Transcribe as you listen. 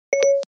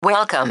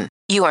Welcome.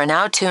 You are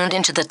now tuned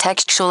into the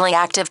Textually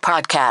Active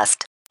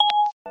podcast.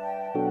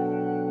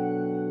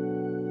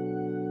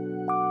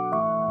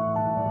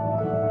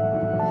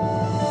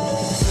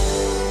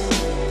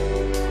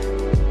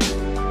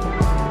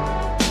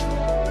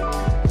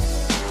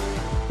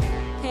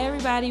 Hey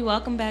everybody,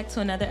 welcome back to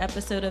another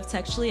episode of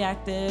Textually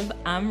Active.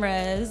 I'm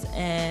Rez,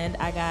 and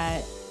I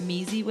got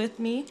Meezy with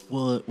me.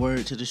 Well,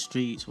 word to the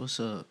streets. What's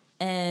up?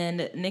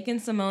 And Nick and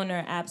Simone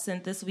are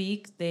absent this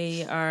week.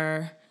 They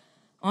are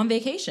on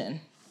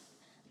vacation.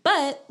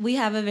 But we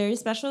have a very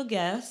special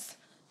guest,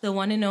 the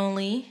one and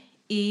only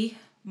E,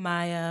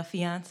 my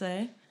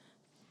fiance.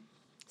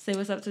 Say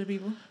what's up to the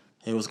people.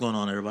 Hey, what's going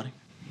on, everybody?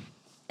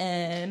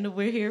 And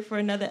we're here for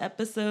another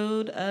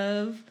episode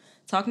of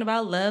talking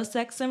about love,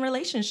 sex, and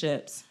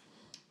relationships.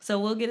 So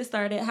we'll get it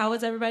started. How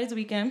was everybody's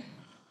weekend?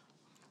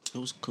 It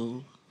was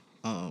cool.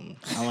 I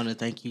want to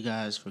thank you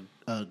guys for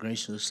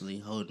graciously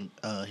hosting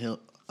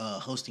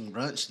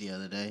brunch the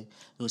other day.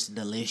 It was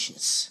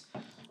delicious.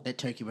 That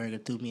turkey burger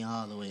threw me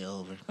all the way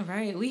over. All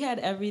right. We had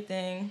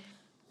everything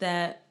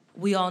that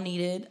we all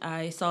needed.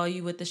 I saw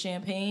you with the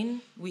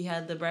champagne. We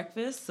had the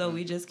breakfast, so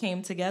we just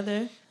came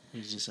together. It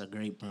was just a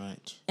great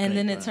brunch. And Great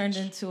then it brunch. turned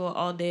into an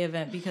all-day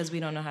event because we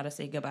don't know how to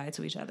say goodbye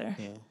to each other.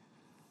 Yeah,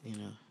 you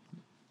know.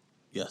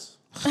 Yes.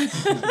 It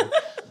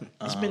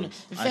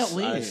felt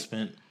weird. I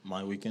spent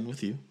my weekend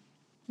with you,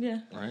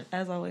 Yeah. right?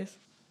 As always.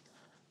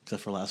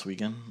 Except for last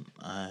weekend.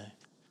 I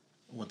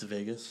went to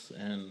Vegas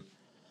and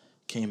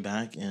came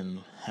back and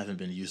haven't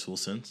been useful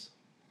since.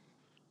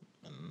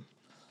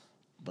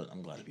 But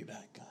I'm glad to be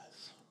back,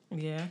 guys.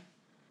 Yeah.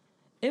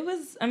 It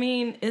was,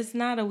 it's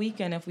not a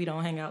weekend if we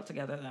don't hang out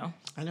together, though.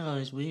 I know,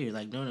 it's weird.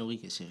 Like, during the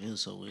week, it feels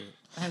so weird.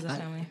 As a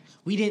family.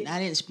 I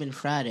didn't spend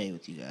Friday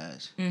with you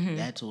guys. Mm-hmm.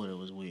 That's what it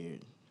was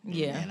weird.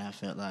 Yeah. And I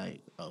felt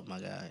like, oh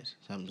my gosh,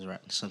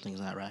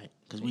 something's not right.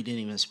 Because we didn't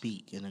even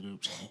speak in the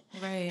group chat.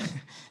 Right.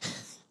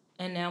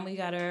 And now we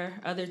got our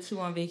other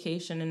two on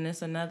vacation, and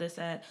this another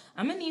set.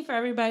 I'm going to need for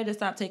everybody to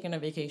stop taking a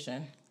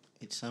vacation.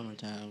 It's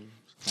summertime.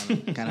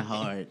 It's kind of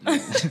hard.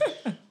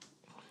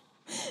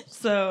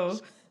 So,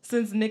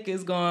 since Nick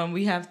is gone,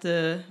 we have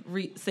to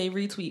say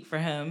retweet for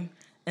him.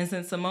 And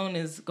since Simone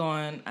is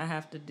gone, I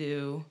have to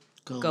do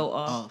go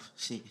off.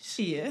 Sis.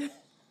 Yeah.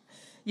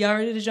 Y'all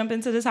ready to jump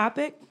into the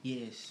topic?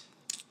 Yes.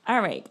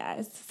 All right,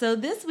 guys. So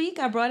this week,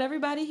 I brought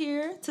everybody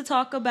here to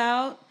talk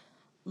about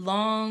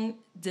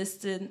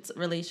long-distance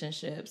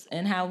relationships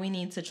and how we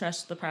need to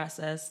trust the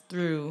process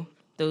through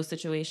those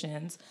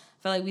situations.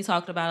 I feel like we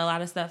talked about a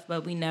lot of stuff,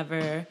 but we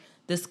never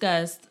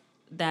discussed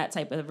that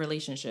type of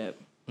relationship.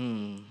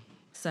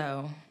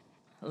 So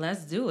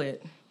let's do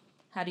it.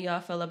 How do y'all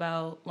feel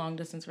about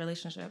long-distance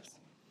relationships?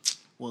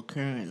 Well,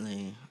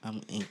 currently,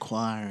 I'm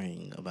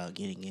inquiring about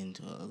getting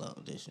into a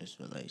long-distance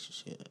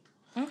relationship.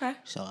 Okay.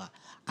 So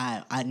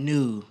I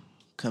knew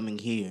coming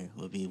here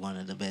would be one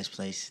of the best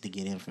places to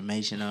get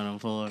information on them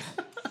for.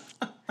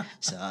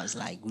 So I was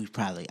like,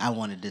 I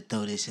wanted to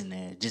throw this in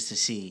there just to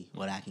see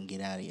what I can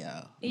get out of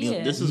y'all.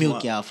 Yeah.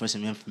 Milk y'all for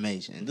some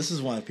information. This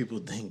is why people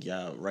think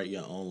y'all write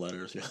your own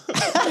letters.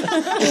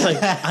 It's like,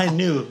 I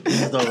knew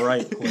this was the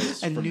right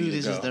place. I for me knew to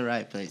this go. was the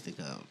right place to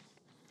go.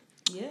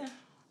 Yeah.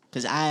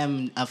 Because I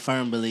am a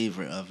firm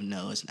believer of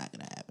no, it's not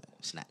going to happen.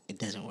 It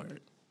doesn't work.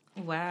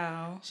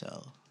 Wow.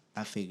 So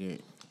I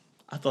figured.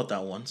 I thought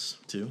that once,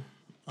 too.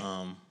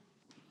 I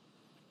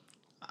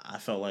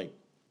felt like,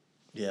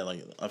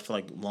 I feel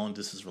like long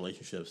distance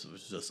relationships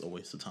was just a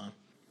waste of time.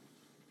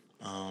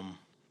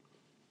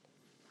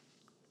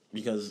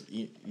 Because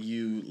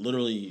you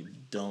literally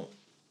don't.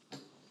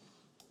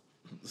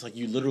 It's like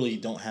you literally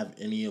don't have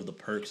any of the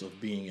perks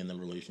of being in the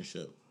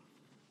relationship,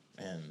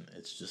 and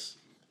it's just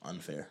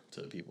unfair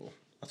to people.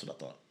 That's what I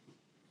thought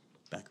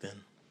back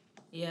then.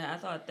 Yeah, I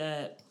thought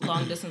that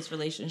long-distance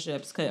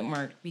relationships couldn't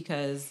work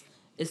because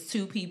it's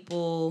two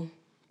people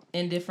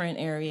in different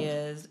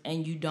areas,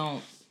 and it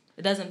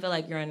doesn't feel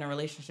like you're in a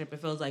relationship. It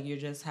feels like you're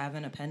just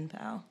having a pen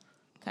pal,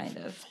 kind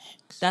of.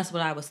 That's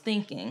what I was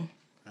thinking.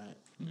 Right.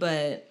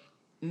 But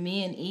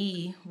me and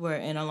E were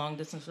in a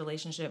long-distance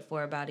relationship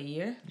for about a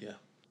year. Yeah,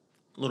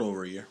 a little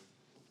over a year.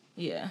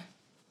 Yeah.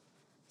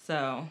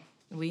 So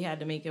we had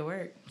to make it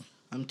work.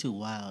 I'm too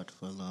wild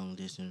for a long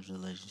distance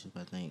relationship.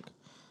 I think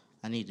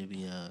I need to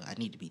be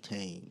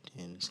tamed,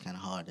 and it's kind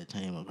of hard to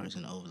tame a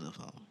person over the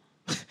phone,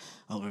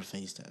 over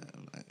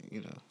FaceTime.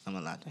 I'm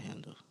a lot to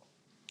handle.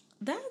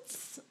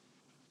 That's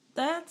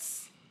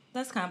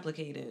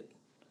complicated,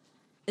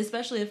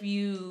 especially if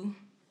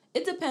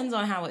it depends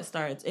on how it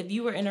starts. If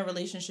you were in a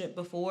relationship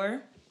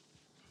before,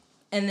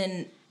 and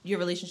then your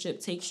relationship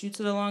takes you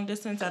to the long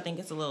distance, I think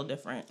it's a little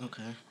different.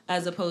 Okay.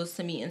 As opposed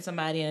to meeting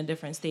somebody in a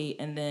different state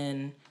and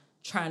then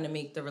trying to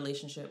make the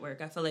relationship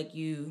work. I feel like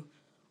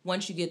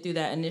once you get through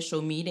that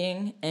initial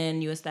meeting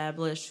and you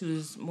establish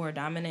who's more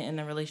dominant in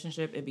the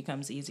relationship, it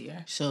becomes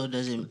easier. So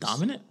does it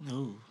Dominant?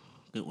 No,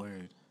 good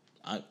word.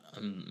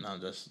 I'm not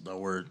just the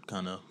word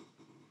kind of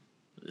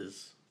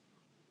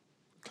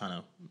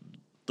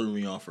threw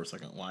me off for a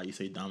second. Why you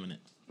say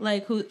dominant?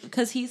 Like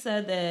because he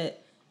said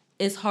that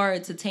it's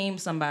hard to tame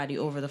somebody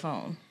over the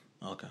phone.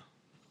 Okay.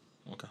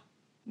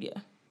 Yeah.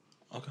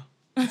 Okay.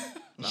 No,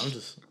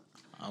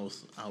 I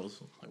was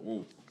like,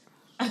 whoa.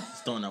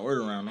 Just throwing that word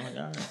around. I'm like,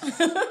 all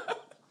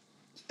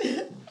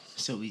right.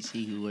 So we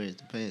see who wears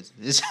the pants.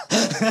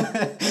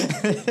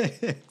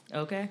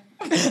 Okay.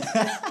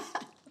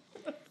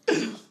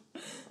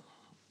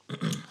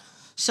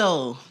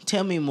 So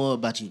tell me more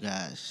about you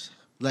guys.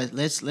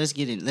 Let's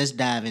get in. Let's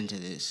dive into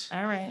this.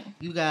 All right.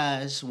 You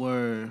guys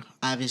were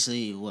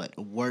obviously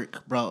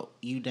work brought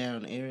you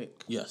down,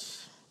 Eric,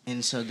 Yes.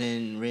 and so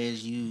then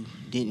Rez, you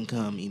didn't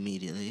come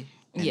immediately,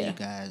 and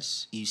Yeah.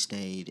 you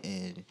stayed,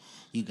 and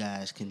you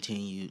guys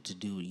continued to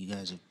do what you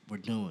guys were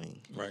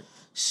doing. Right.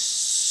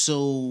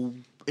 So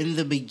in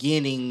the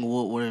beginning,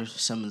 what were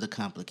some of the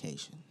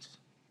complications?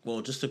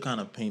 Well, just to kind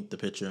of paint the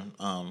picture,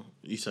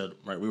 you said,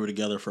 right, we were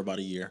together for about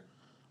a year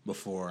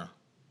before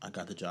I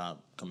got the job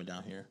coming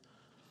down here.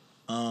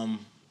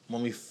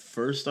 When we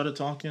first started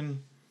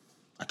talking,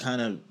 I kind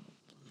of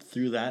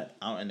threw that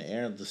out in the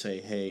air to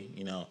say, hey,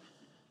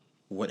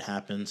 what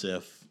happens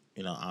if,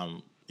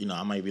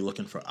 I might be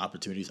looking for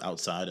opportunities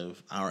outside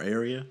of our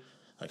area.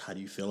 Like, how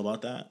do you feel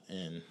about that?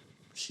 And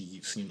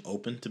she seemed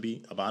open to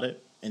be about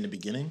it in the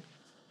beginning.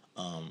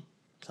 I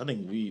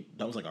think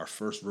that was like our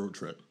first road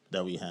trip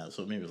that we had.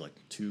 So maybe it was like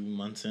 2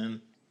 months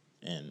in,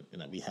 and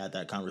we had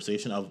that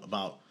conversation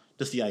about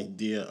just the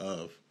idea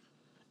of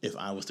if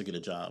I was to get a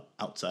job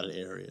outside of the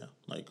area,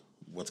 like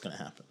what's gonna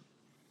happen.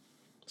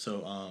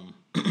 So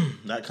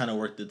that kind of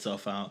worked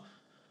itself out.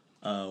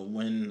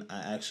 When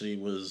I actually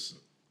was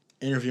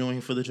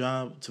interviewing for the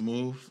job to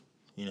move,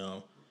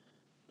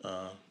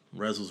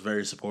 Rez was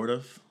very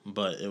supportive,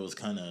 but it was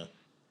kind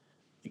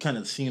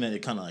of seeing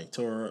it kind of like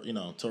tore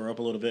up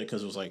a little bit,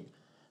 because it was like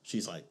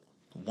she's like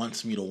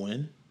wants me to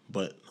win,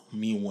 but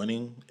me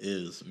winning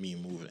is me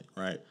moving,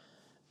 right?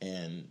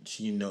 And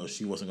she knows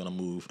she wasn't gonna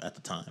move at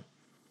the time,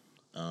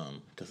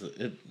 because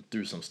it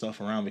threw some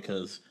stuff around,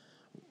 because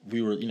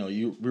we were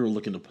we were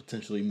looking to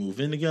potentially move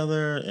in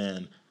together,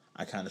 and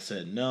I kind of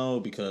said no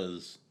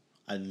because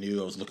I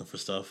knew I was looking for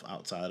stuff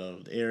outside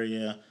of the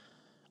area,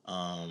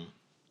 and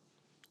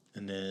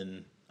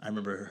then I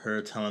remember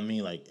her telling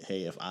me, like,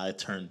 hey, if I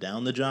turned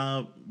down the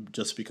job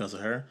just because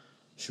of her,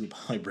 she would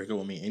probably break up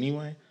with me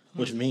anyway,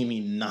 which made me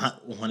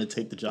not want to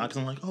take the job, because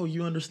I'm like, oh,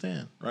 you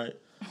understand, right?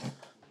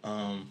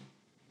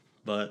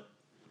 But,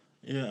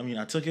 yeah, I mean,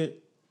 I took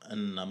it,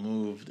 and I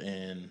moved,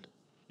 and,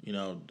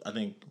 I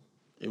think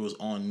it was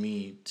on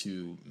me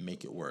to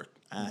make it work.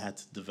 I had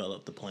to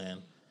develop the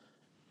plan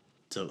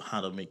to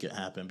how to make it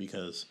happen,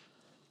 because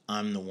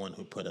I'm the one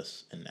who put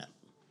us in that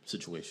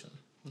situation.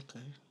 Okay.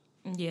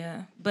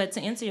 Yeah. But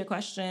to answer your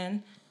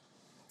question,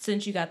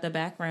 since you got the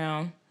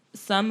background,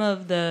 some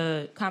of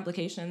the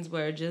complications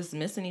were just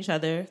missing each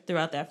other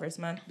throughout that first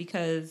month,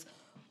 because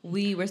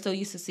we were so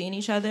used to seeing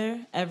each other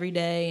every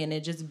day, and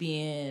it just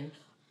being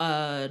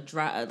a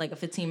drive, like a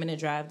 15-minute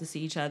drive to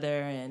see each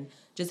other, and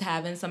just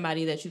having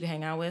somebody that you can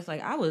hang out with.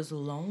 Like, I was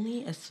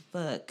lonely as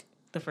fuck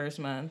the first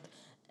month,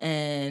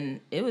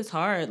 and it was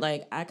hard.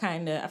 Like, I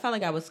felt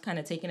like I was kind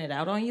of taking it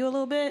out on you a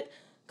little bit,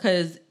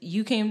 because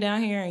you came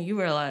down here and you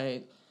were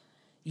like,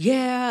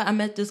 yeah, I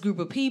met this group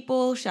of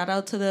people. Shout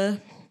out to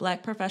the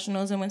Black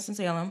professionals in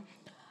Winston-Salem.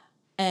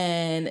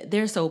 And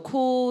they're so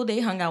cool. They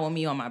hung out with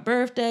me on my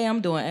birthday.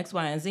 I'm doing X,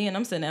 Y, and Z. And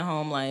I'm sitting at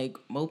home, like,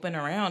 moping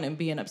around and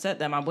being upset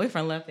that my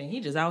boyfriend left and he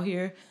just out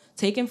here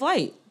taking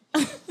flight.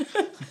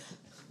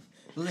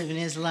 Living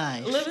his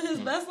life. Living his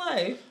best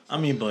life. I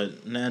mean,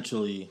 but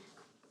naturally,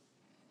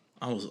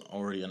 I was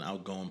already an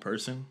outgoing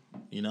person,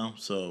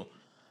 so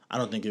I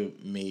don't think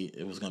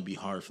it was gonna be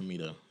hard for me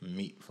to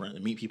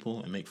meet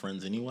people and make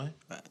friends anyway.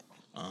 Right.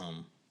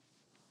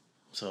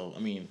 So I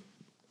mean,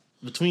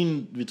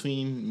 between me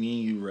and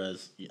you,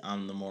 Rez,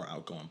 I'm the more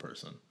outgoing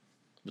person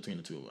between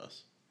the two of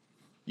us.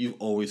 You've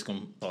always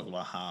come talk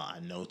about how I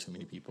know too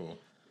many people,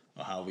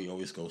 or how we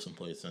always go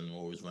someplace and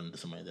always run into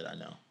somebody that I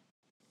know.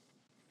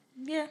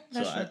 Yeah,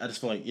 that's so true. I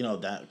just feel like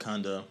that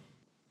kind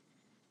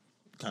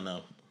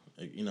of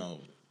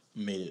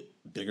made it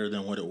bigger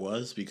than what it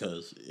was,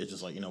 because it's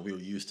just like we were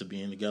used to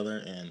being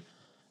together, and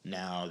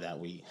now that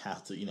we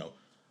have to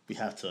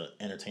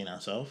entertain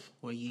ourselves.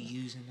 Were you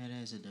using that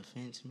as a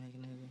defense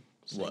mechanism?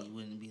 So What? You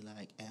wouldn't be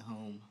like at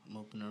home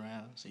moping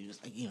around. So you was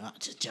like, I'll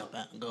just jump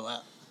out and go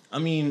out. I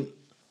mean,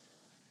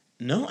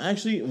 no,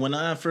 actually, when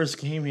I first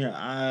came here,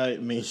 I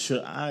made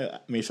sure I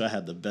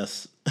had the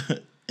best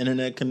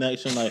internet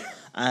connection. Like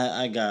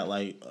I got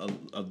like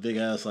a big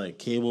ass like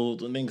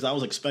cable and things. I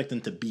was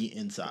expecting to be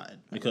inside,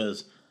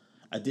 because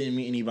I didn't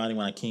meet anybody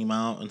when I came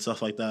out and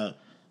stuff like that.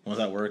 When I was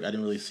at work, I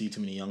didn't really see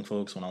too many young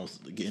folks when I was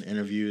getting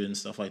interviewed and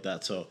stuff like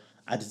that. So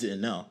I just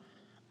didn't know.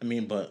 I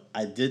mean, but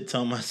I did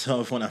tell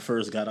myself when I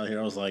first got out here,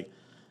 I was like,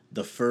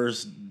 the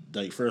first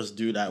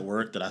dude at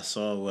work that I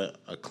saw with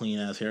a clean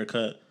ass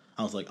haircut,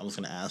 I was like, I'm just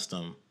gonna ask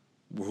them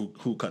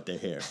who cut their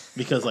hair,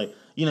 because like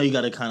you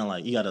gotta kind of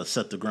like you gotta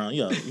set the ground,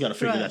 you gotta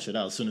figure Right. that shit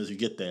out as soon as you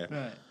get there.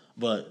 Right.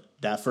 But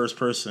that first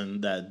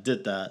person that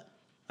did that,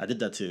 I did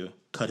that to,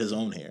 cut his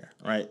own hair,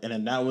 right? And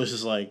then that was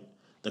just like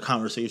the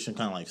conversation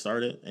kind of like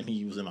started, and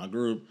he was in my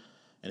group,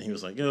 and he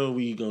was like, "Yo,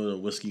 we go to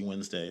Whiskey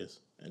Wednesdays,"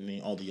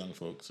 and all the young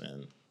folks,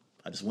 and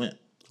I just went.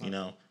 You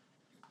know,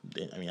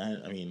 I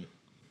mean,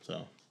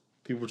 so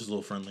people were just a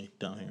little friendly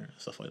down here and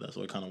stuff like that.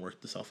 So it kind of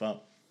worked itself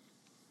out.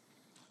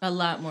 A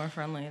lot more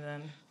friendly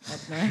than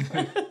up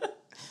north.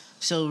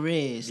 So,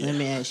 Rez, let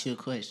me ask you a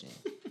question.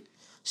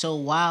 So,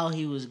 while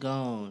he was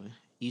gone,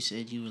 you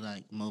said you were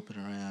like moping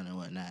around and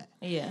whatnot.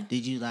 Yeah.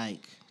 Did you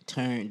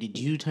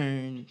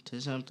turn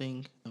to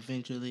something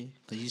eventually?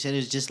 Because you said it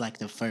was just like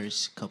the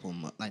first couple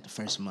months, like the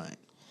first month.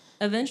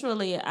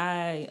 Eventually,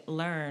 I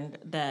learned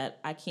that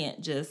I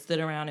can't just sit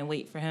around and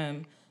wait for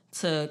him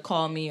to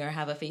call me or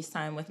have a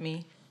FaceTime with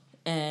me.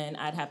 And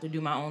I'd have to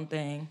do my own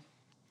thing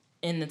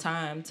in the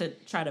time to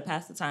try to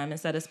pass the time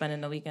instead of spending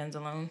the weekends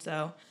alone.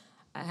 So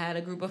I had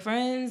a group of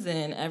friends,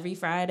 and every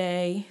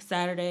Friday,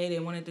 Saturday, they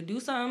wanted to do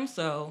something.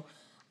 So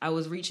I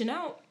was reaching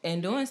out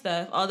and doing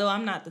stuff. Although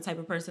I'm not the type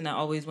of person that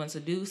always wants to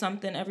do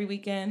something every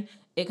weekend,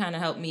 it kind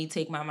of helped me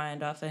take my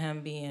mind off of him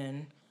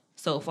being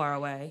so far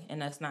away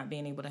and us not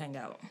being able to hang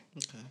out.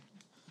 Okay.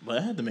 But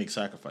I had to make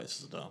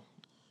sacrifices though,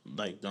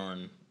 like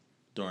during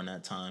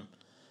that time,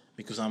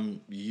 because I'm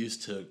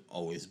used to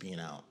always being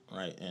out,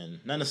 right, and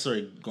not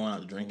necessarily going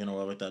out drinking or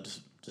whatever like that.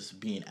 Just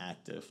being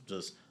active.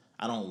 Just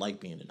I don't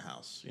like being in the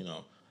house, you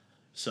know.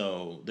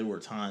 So there were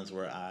times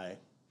where I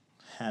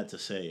had to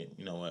say,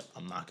 you know what,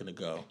 I'm not gonna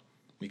go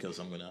because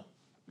I'm gonna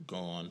go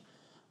on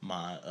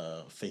my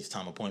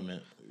FaceTime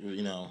appointment,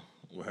 you know,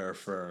 with her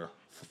for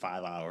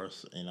 5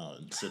 hours, you know,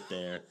 and sit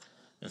there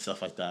and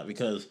stuff like that.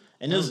 Because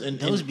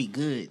those be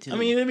good too. I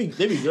mean,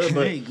 they'd be good,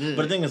 but good.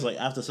 But the thing is, like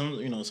after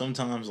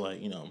sometimes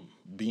like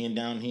being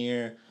down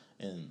here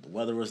and the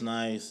weather was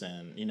nice,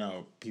 and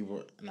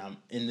people, and I'm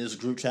in this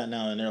group chat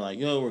now, and they're like,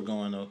 "Yo, we're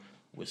going to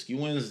Whiskey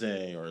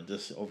Wednesday or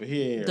this over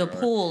here." The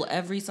pool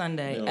every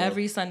Sunday.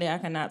 Every Sunday I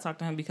cannot talk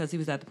to him because he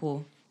was at the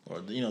pool.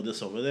 Or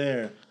this over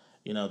there.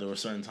 There were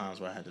certain times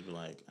where I had to be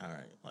like, all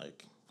right,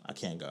 like I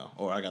can't go,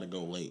 or I got to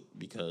go late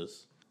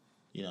because,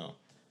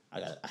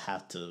 I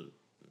have to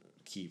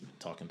keep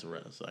talking to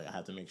Rez. Like I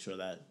have to make sure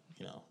that.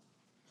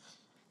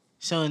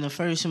 So in the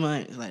first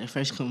month, like the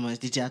first couple months,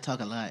 did y'all talk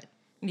a lot?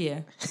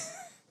 Yeah.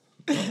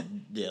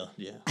 Yeah.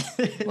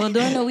 Well,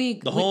 during the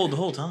week, the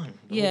whole time.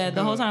 The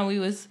whole time we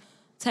was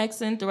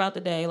texting throughout the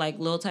day, like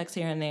little texts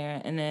here and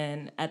there. And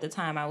then at the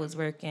time I was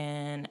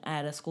working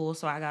at a school,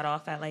 so I got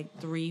off at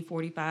like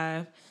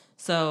 3:45.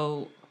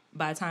 So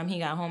by the time he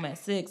got home at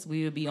 6,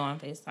 we would be on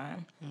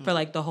FaceTime for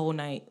like the whole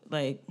night.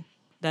 Like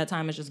that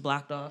time is just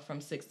blocked off from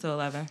 6 to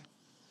 11.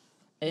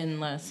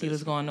 Unless he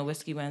was going to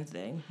Whiskey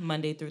Wednesday,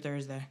 Monday through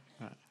Thursday.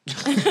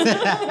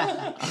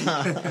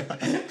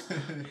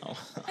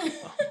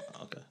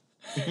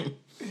 Okay.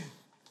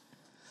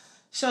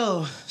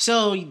 So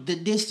the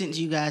distance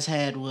you guys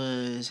had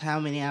was how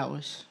many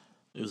hours?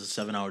 It was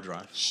a 7-hour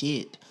drive.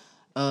 Shit.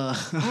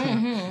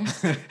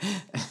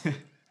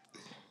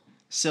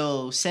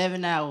 So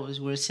 7 hours.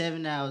 We're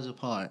 7 hours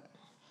apart.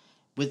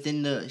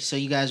 So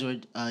you guys were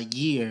a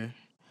year.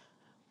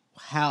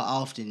 How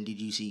often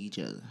did you see each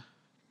other?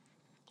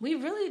 We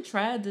really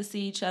tried to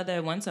see each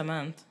other once a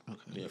month.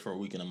 Okay. Yeah, for a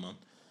week and a month.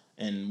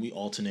 And we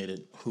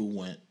alternated who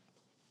went,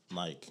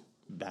 like,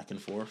 back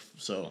and forth.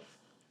 So,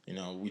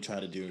 we try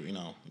to do,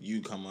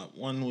 you come up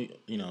 1 week,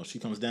 she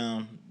comes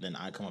down, then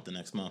I come up the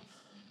next month.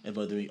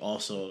 But we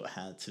also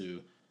had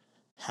to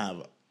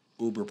have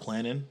Uber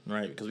planning,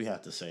 right? Because we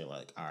have to say,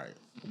 like, all right,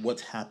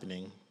 what's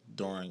happening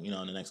during, in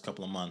the next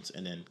couple of months,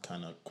 and then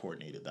kind of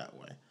coordinate it that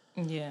way.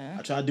 Yeah.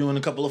 I tried doing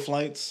a couple of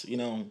flights,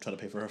 try to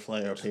pay for her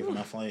flight or pay for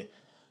my flight.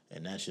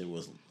 And that shit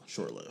was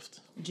short-lived.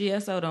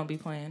 GSO don't be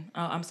playing.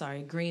 Oh, I'm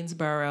sorry,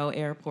 Greensboro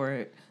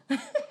Airport.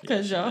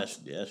 Because that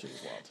shit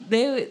was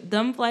wild.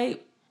 Them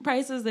flight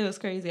prices, they was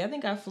crazy. I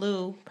think I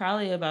flew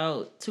probably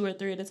about 2 or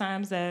 3 of the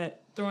times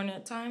during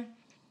that time.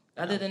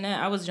 Other than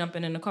that, I was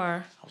jumping in the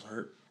car. I was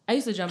hurt. I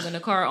used to jump in the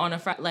car on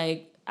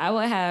like I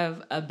would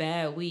have a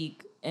bad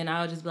week, and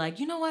I would just be like,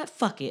 you know what?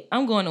 Fuck it.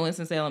 I'm going to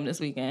Winston-Salem this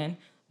weekend.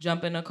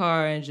 Jump in the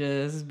car and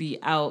just be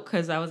out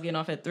because I was getting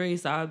off at 3,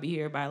 so I would be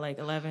here by like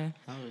 11.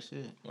 Oh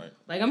shit! Right.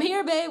 Like, I'm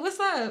here, babe. What's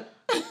up?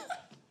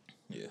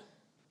 Yeah.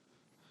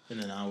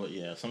 And then I would,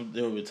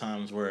 there would be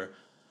times where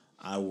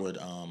I would,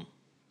 I'm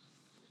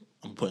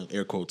putting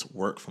air quotes,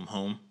 work from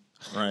home,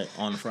 right,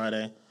 on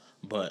Friday.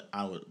 But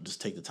I would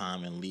just take the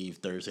time and leave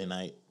Thursday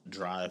night,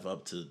 drive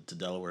up to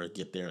Delaware,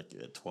 get there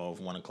at 12,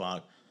 1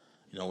 o'clock,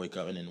 wake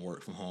up and then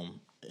work from home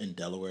in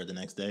Delaware the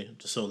next day,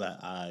 just so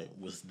that I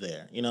was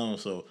there,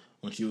 so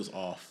when she was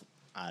off,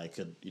 I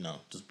could,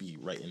 just be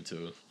right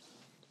into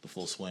the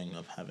full swing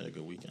of having a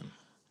good weekend.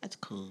 That's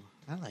cool.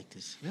 I like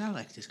this. I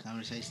like this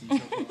conversation so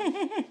far.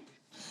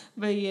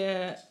 But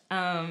yeah,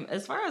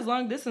 as far as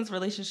long distance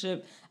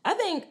relationship, I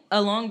think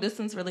a long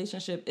distance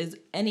relationship is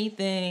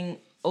anything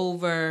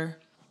over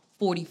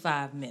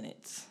 45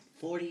 minutes.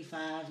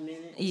 45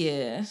 minutes?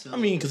 Yeah. So, I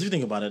mean, because if you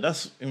think about it,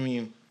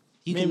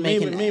 you can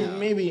make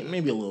maybe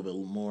a little bit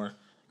more.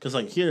 Because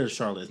like here,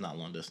 Charlotte is not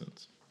long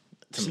distance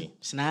to me.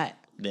 It's not.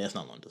 Yeah, it's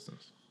not long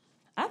distance.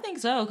 I think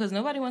so, because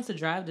nobody wants to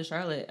drive to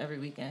Charlotte every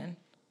weekend.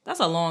 That's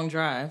a long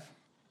drive.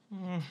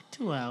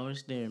 2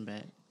 hours there and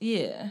back.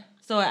 Yeah.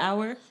 So an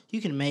hour?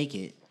 You can make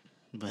it,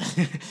 but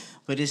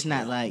but it's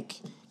not like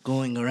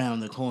going around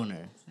the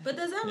corner. But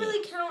does that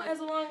really count as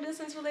a long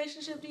distance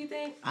relationship, do you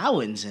think? I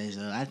wouldn't say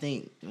so. I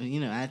think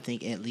I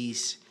think at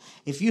least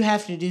if you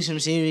have to do some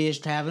serious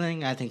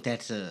traveling, I think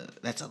that's a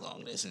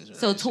long distance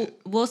So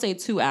relationship. we'll say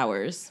 2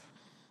 hours.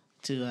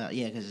 Yeah,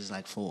 because it's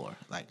like 4,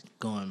 like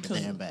going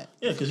there and back.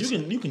 Yeah, because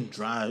you can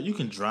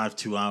drive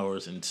 2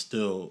 hours and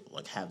still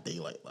like have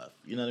daylight left.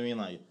 You know what I mean?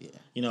 Like,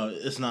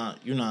 it's not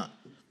you're not.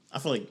 I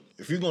feel like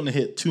if you're going to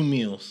hit 2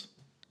 meals,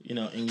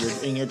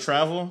 in your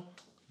travel,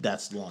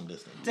 that's long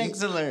distance.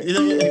 Text alert.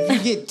 If you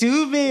get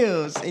 2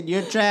 meals and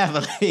you're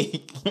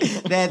traveling,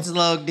 that's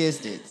long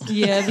distance.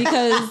 Yeah,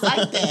 because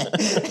Like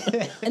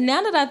that.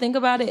 now that I think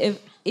about it, if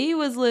he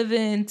was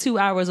living 2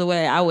 hours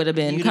away, I would have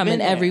been You'd have coming been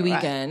there, every right,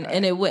 weekend, right.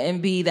 and it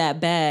wouldn't be that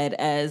bad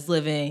as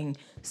living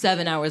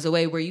 7 hours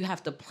away, where you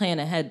have to plan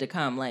ahead to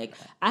come. Like,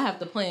 I have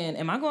to plan.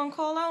 Am I going to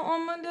call out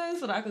on Monday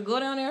so that I could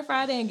go down there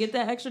Friday and get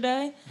that extra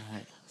day?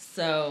 Right.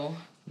 So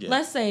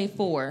let's say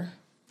 4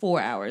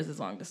 hours is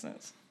long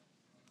distance.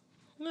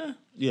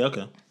 Yeah,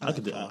 okay. I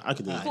could do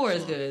that. 4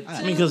 is good.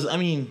 I mean, because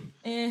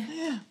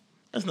Eh,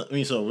 that's not. I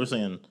mean, so we're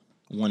saying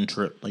one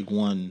trip, like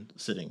one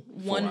sitting,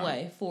 one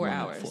way, 4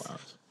 hours. 4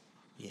 hours.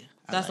 Yeah.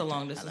 I That's like a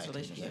long that. I distance like that.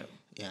 relationship.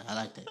 Yeah, I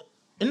like that.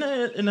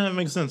 And that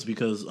makes sense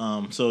because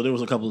so there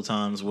was a couple of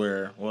times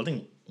where, well, I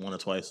think once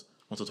or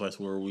twice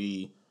where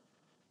we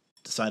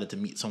decided to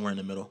meet somewhere in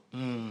the middle,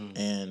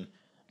 and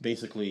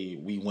basically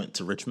we went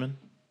to Richmond.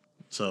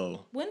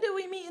 So When did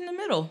we meet in the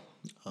middle?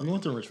 we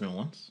went to Richmond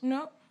once.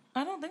 No,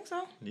 I don't think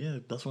so. Yeah,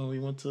 that's when we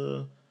went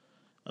to.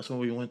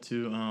 Whatever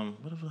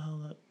the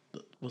hell that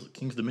was it,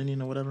 King's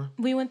Dominion or whatever.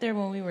 We went there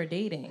when we were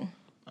dating.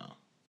 Oh.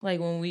 Like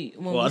when we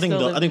Well, I think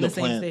still lived in the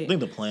same plan. state. I think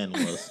the plan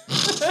was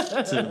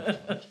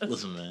to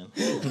listen, man.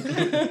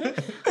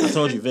 I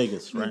told you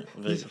Vegas, right?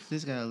 Vegas.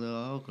 This got a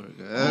little awkward,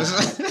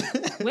 guys.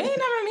 We ain't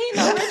never meet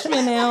no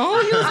Richmond now.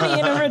 Who you was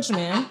meeting in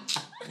Richmond?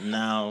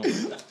 Now,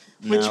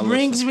 Which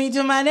brings me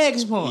to my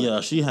next point.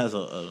 yeah, she has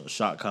a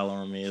shot collar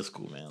on me. It's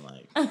cool, man.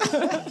 Like,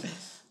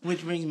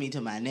 Which brings me to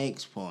my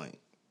next point.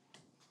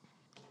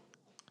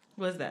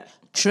 What's that?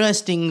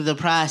 Trusting the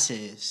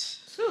process.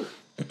 Whew.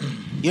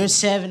 You're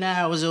 7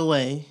 hours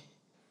away.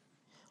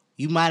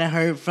 You might have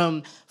heard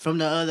from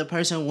the other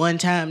person one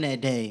time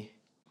that day.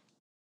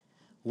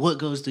 What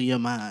goes through your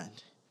mind?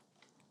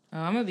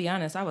 I'm gonna be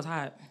honest. I was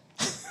hot.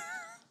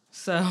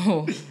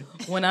 So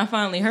when I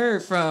finally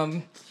heard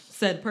from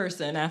said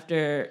person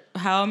after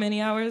how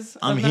many hours?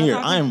 I'm of not here.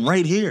 talking? I am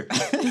right here.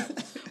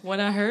 When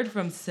I heard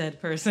from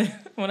said person,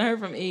 when I heard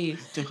from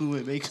Eve, To whom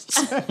it may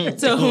concern.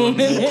 to whom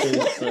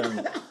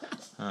it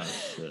Oh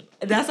shit.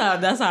 that's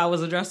how I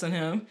was addressing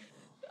him.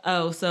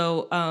 Oh,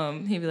 so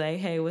he'd be like,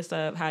 "Hey, what's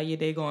up? How your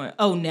day going?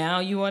 Oh, now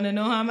you want to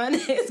know how my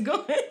day is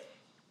going?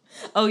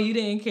 Oh, you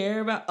didn't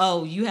care about?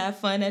 Oh, you have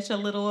fun at your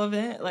little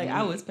event? Like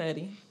I was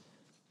petty.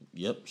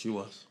 Yep, she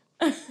was.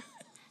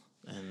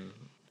 And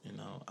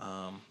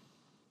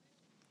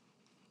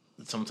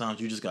sometimes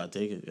you just gotta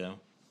take it. Yeah.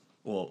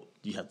 Well,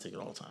 you have to take it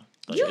all the time.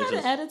 Like, You it's had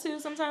an just-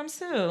 attitude sometimes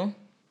too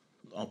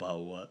about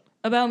what?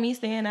 about me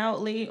staying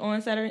out late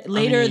on Saturday,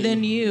 later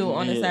than you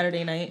on a yeah.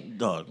 Saturday night.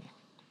 Dog.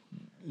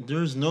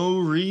 There's no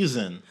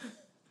reason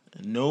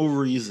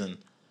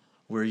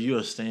where you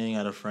are staying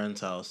at a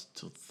friend's house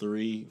till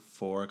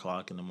 3-4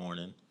 o'clock in the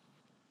morning.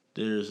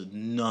 There's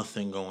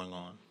nothing going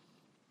on.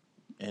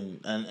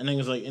 And then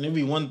it's like, and it'd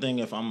be one thing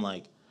if I'm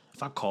like,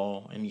 if I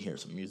call and you hear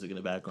some music in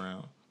the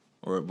background,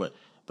 but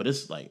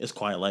it's like it's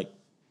quiet like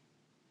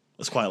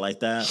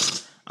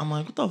that. I'm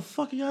like, what the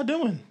fuck are y'all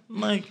doing? I'm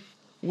like,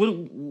 what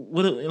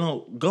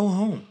go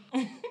home.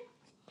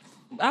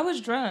 I was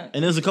drunk.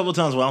 And there's a couple of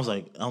times where I was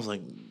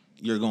like,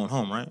 you're going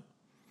home, right?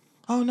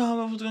 Oh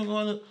no, I was gonna go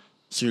on.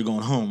 So you're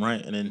going home,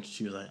 right? And then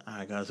she was like, all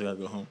right, guys, I gotta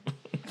go home.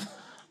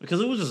 Because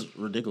it was just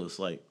ridiculous.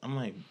 Like, I'm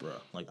like, bro,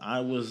 like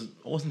I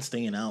wasn't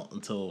staying out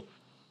until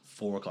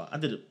 4 o'clock. I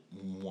did it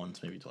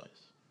once, maybe twice.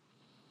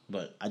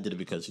 But I did it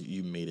because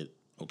you made it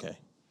okay.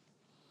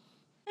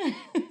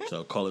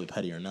 So call it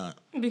petty or not.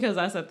 Because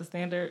I set the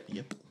standard.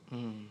 Yep.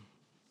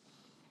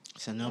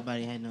 So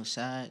nobody had no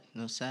side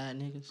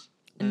niggas?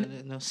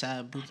 No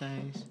side boo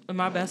things?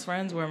 My best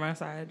friends were my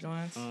side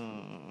joints.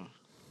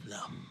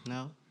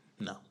 No.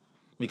 No?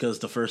 Because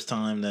the first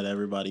time that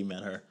everybody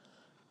met her,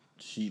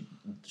 she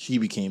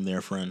became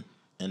their friend,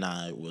 and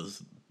I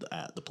was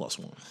the plus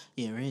one.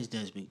 Yeah, Reg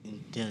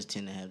does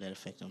tend to have that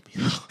effect on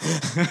people.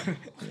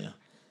 Yeah.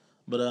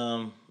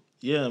 But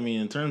yeah, I mean,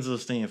 in terms of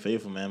staying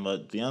faithful, man,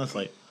 but to be honest,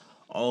 like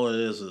all it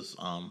is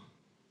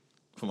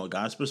from a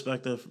guy's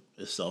perspective,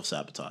 is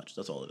self-sabotage.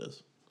 That's all it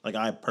is. Like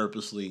I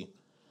purposely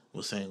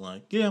was saying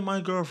like, yeah,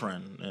 my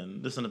girlfriend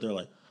and this and that. They're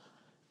like,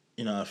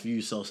 if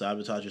you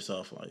self-sabotage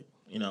yourself, like,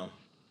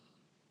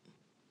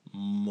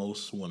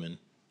 most women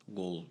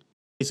will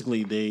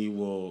basically they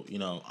will,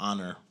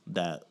 honor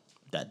that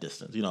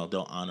distance.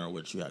 They'll honor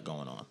what you got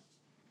going on.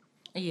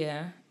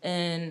 Yeah.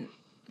 And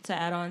to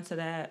add on to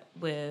that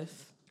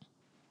with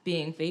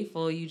being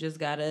faithful, you just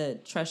gotta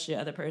trust your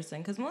other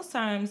person. Because most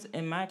times,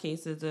 in my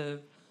cases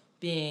of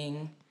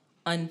being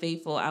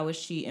unfaithful, I was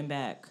cheating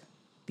back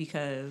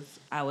because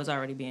I was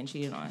already being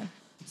cheated on.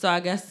 So I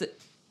guess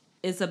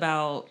it's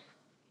about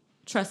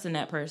trusting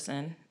that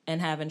person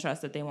and having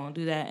trust that they won't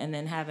do that, and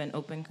then having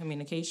open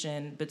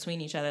communication between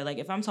each other. Like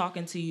if I'm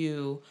talking to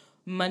you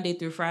Monday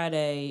through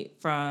Friday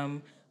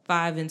from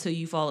 5 until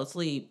you fall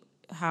asleep,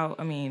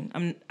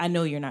 I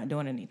know you're not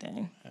doing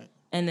anything. Right.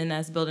 And then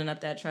that's building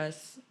up that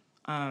trust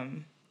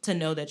to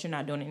know that you're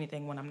not doing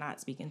anything when I'm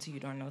not speaking to you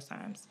during those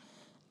times.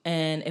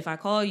 And if I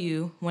call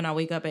you when I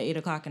wake up at 8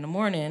 o'clock in the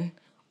morning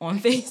on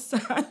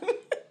FaceTime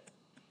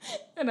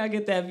and I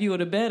get that view of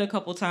the bed a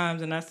couple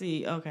times and I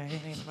see, okay,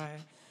 it ain't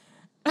nobody.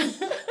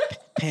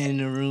 Pan in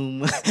the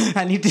room.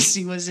 I need to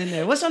see what's in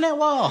there. What's on that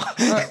wall?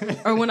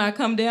 or when I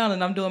come down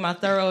and I'm doing my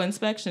thorough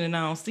inspection and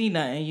I don't see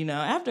nothing, you know.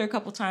 After a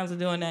couple times of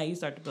doing that, you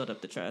start to build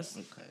up the trust.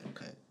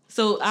 Okay.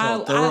 So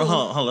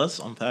let's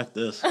unpack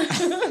this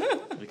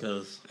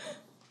because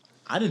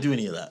I didn't do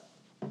any of that.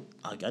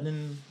 Like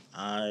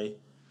I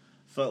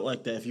felt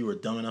like that if you were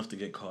dumb enough to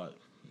get caught,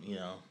 you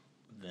know,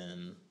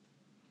 then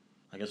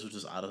I guess it was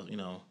just out of, you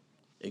know,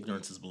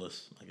 ignorance is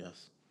bliss, I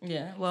guess.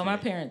 Yeah. Well, my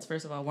parents,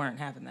 first of all, weren't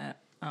having that.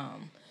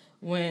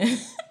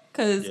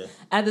 Because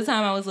at the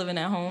time I was living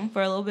at home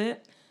for a little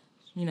bit,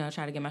 you know,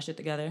 try to get my shit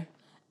together.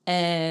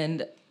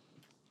 And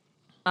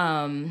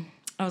I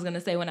was going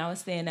to say when I was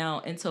staying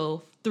out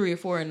until 3 or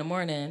 4 in the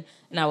morning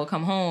and I would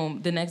come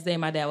home, the next day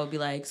my dad would be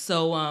like,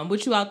 so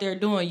what you out there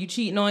doing? You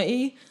cheating on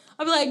E?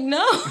 I'd be like,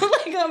 no,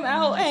 like I'm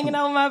out hanging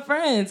out with my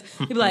friends.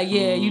 He'd be like,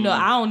 yeah, you know,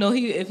 I don't know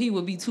if he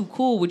would be too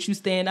cool with you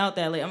staying out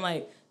that late. I'm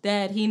like,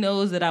 Dad, he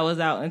knows that I was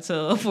out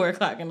until 4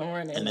 o'clock in the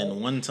morning. And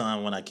then one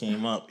time when I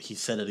came up, he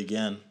said it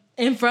again.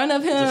 In front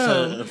of him. Just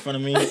said it in front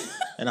of me.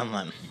 And I'm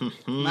like,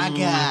 my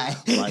guy.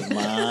 Like,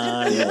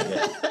 my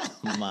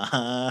nigga.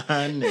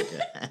 My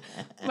nigga.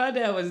 My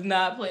dad was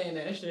not playing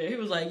that shit. He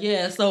was like,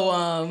 yeah,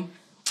 so,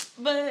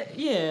 but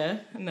yeah,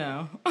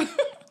 no.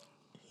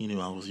 He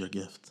knew I was your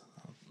gift.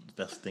 The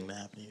best thing to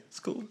happen to you. It's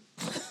cool.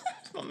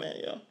 It's my man,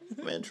 yo.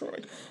 My man, Troy.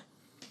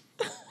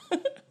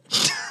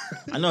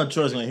 I know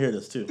Troy's gonna hear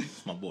this too.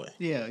 It's my boy.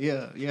 Yeah.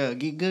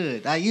 Get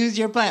good. I use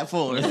your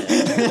platform.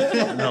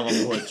 Yeah. I know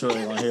my boy Troy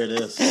gonna hear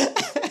this.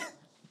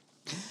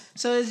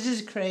 So it's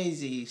just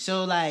crazy.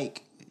 So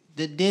like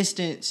the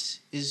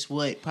distance is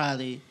what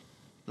probably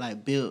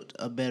like built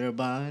a better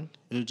bond.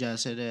 Would y'all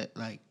say that?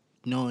 Like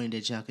knowing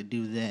that y'all could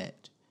do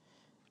that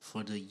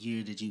for the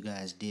year that you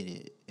guys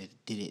did it.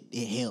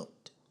 It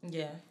helped.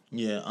 Yeah.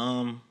 Yeah.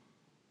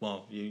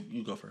 Well,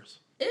 you go first.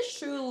 It's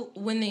true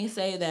when they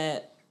say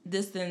that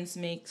distance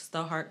makes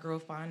the heart grow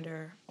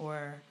fonder,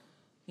 or,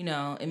 you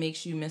know, it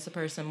makes you miss a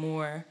person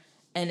more,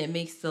 and it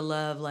makes the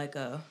love like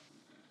a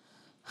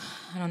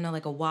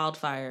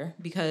wildfire,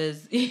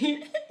 because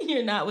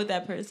you're not with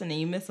that person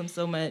and you miss them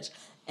so much,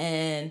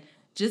 and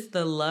just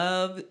the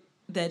love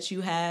that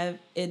you have,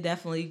 it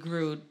definitely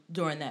grew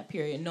during that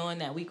period, knowing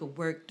that we could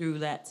work through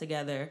that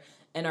together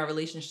and our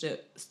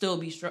relationship still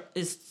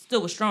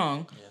was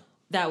strong. Yeah.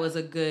 That was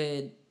a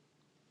good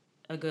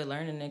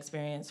learning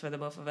experience for the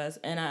both of us.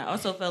 And I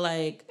also feel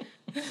like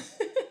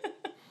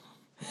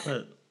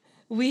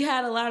we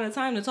had a lot of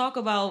time to talk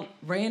about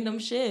random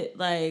shit.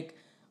 Like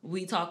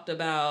we talked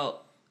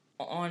about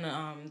on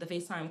the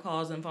FaceTime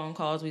calls and phone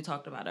calls, we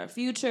talked about our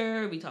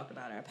future, we talked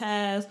about our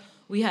past.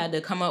 We had to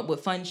come up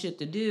with fun shit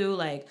to do,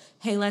 like,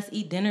 hey, let's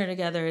eat dinner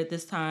together at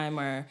this time,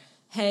 or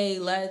hey,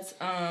 let's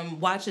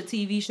watch a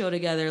TV show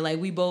together. Like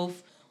we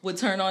both would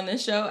turn on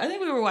this show. I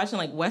think we were watching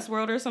like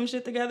Westworld or some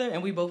shit together,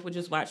 and we both would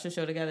just watch the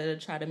show together to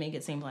try to make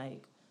it seem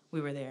like we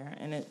were there.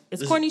 And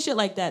it's corny shit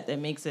like that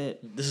makes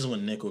it. This is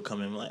when Nick would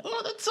come in like,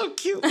 oh, that's so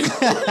cute.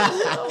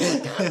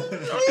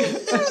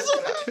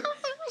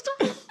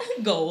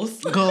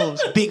 Goals,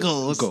 big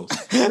goals.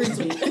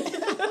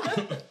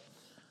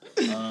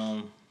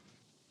 Damn,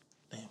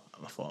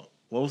 my fault.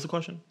 What was the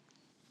question?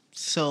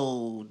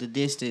 So the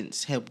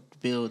distance helped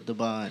build the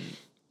bond.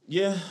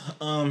 Yeah.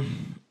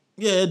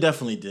 Yeah, it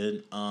definitely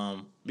did.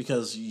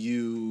 Because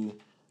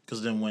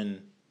then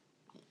when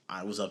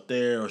I was up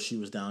there or she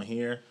was down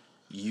here,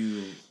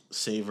 you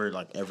savored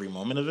like every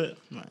moment of it.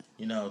 Right.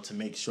 You know, to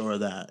make sure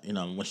that, you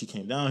know, when she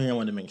came down here, I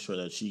wanted to make sure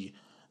that she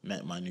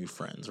met my new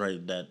friends,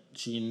 right? That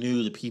she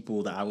knew the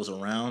people that I was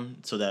around,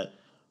 so that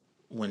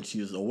when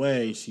she was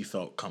away, she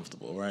felt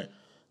comfortable, right?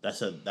 That's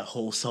that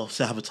whole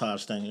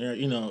self-sabotage thing.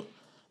 You know,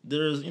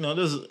 there's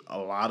a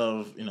lot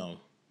of, you know,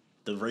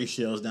 the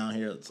ratios down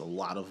here, it's a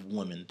lot of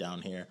women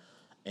down here.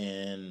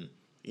 And,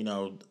 you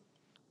know,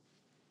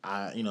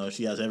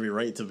 she has every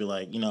right to be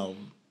like, you know,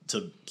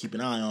 to keep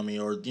an eye on me,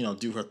 or, you know,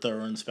 do her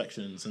thorough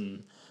inspections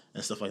and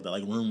stuff like that,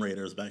 like room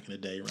raiders back in the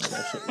day. Remember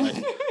that shit?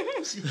 Like,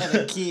 she had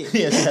a kid.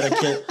 Yeah, she had a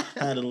kid.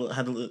 Had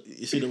to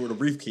you see where the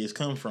briefcase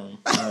come from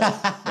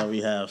that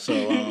we have.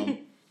 So,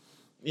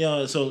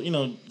 yeah, so, you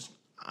know,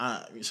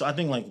 I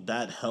think like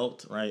that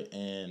helped, right?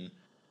 And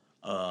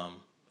like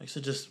I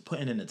said, just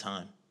putting in the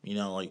time, you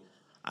know, like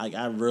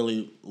I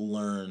really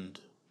learned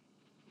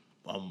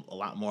a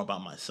lot more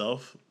about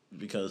myself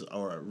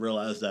or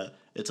realize that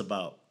it's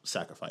about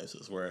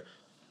sacrifices. Where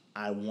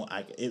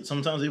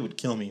sometimes it would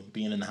kill me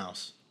being in the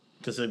house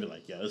because they'd be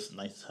like, "Yeah, it's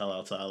nice as hell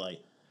outside,"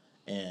 like,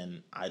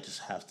 and I just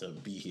have to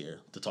be here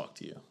to talk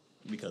to you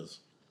because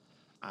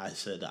I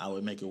said that I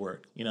would make it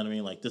work. You know what I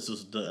mean? Like, this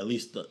is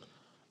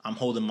I'm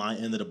holding my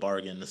end of the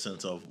bargain in the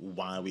sense of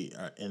why we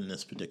are in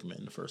this predicament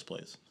in the first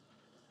place.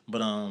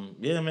 But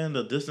yeah, man,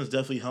 the distance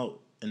definitely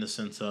helped in the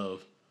sense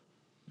of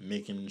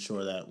making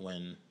sure that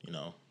when,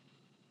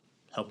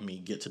 helping me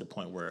get to the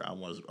point where I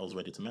was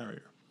ready to marry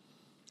her.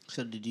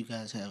 So did you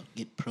guys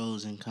get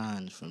pros and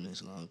cons from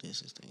this long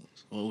distance thing?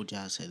 What would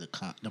y'all say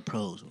the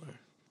pros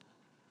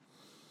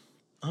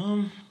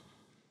were?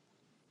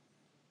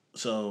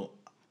 So,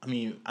 I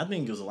mean, I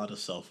think there's a lot of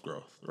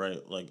self-growth,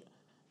 right? Like,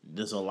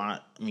 there's a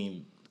lot,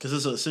 because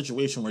it's a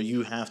situation where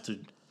you have to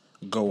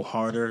go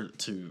harder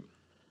to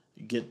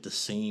get the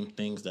same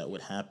things that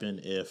would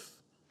happen if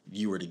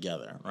you were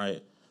together,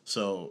 right?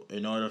 So,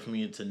 in order for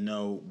me to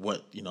know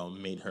what,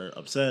 made her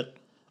upset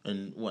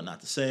and what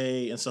not to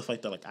say and stuff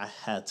like that, like, I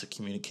had to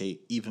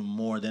communicate even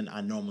more than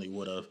I normally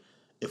would have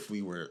if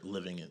we were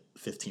living at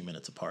 15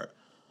 minutes apart.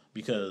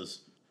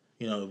 Because,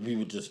 we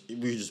would just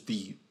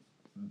be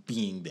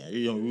being there.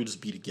 We would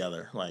just be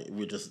together. Like,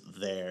 we're just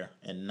there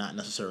and not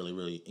necessarily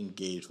really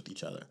engaged with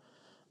each other.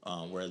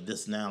 Where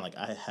this now, like,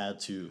 I had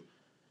to,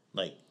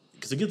 like,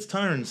 because it gets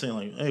tiring saying,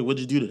 like, hey, what'd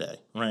you do today?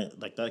 Right?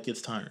 Like, that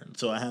gets tiring.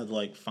 So I had to,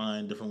 like,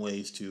 find different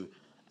ways to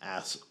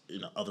ask,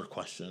 other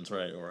questions,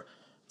 right? Or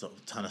to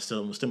kind of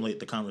stimulate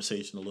the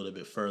conversation a little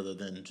bit further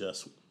than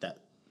just that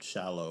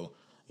shallow,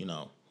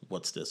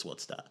 what's this,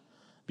 what's that?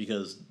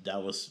 Because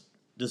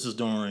this is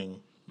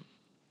during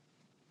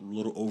a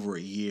little over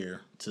a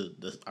year to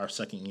our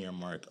second year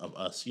mark of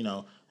us,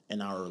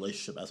 and our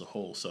relationship as a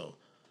whole. So,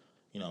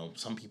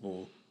 some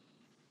people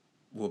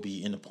will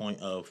be in the point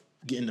of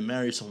getting to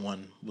marry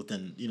someone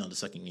within, the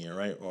second year,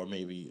 right? Or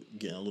maybe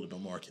getting a little bit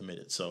more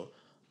committed. So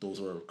those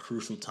were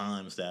crucial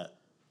times that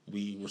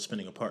we were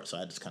spending apart. So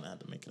I just kind of had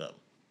to make it up.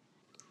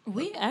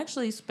 We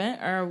actually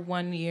spent our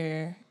 1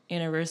 year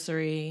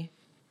anniversary.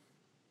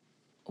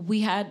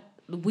 We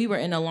were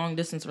in a long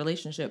distance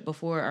relationship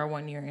before our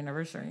 1 year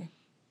anniversary.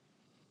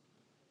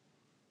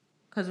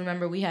 Because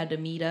remember, we had to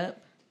meet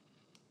up,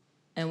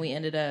 and we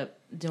ended up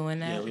doing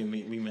that. Yeah, we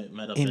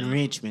met up in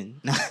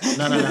Richmond. No.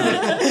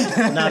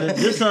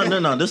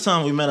 This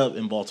time we met up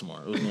in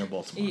Baltimore. It was near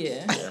Baltimore.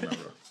 Yeah.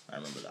 I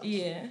remember that.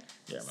 Yeah.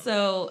 Yeah.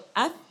 So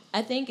I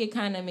think it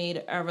kind of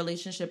made our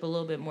relationship a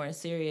little bit more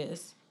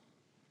serious.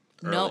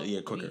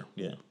 Quicker.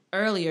 Yeah.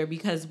 Earlier,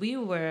 because we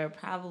were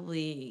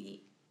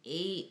probably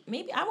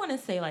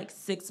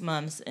 6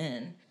 months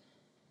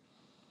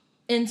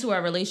into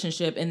our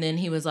relationship, and then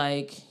he was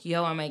like,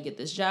 yo, I might get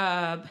this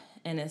job.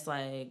 And it's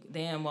like,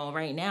 damn, well,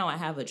 right now I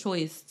have a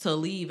choice to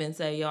leave and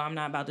say, yo, I'm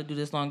not about to do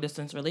this long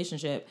distance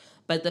relationship.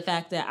 But the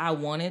fact that I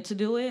wanted to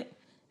do it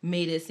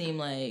made it seem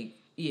like,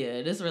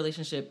 yeah, this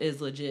relationship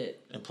is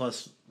legit. And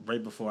plus,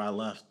 right before I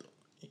left,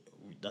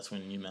 that's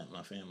when you met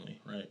my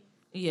family, right?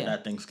 Yeah.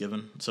 That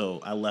Thanksgiving.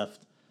 So I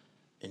left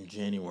in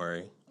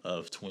January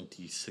of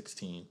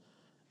 2016.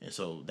 And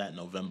so that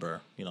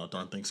November,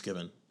 during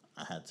Thanksgiving,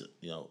 I had to,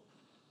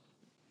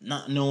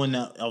 not knowing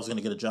that I was going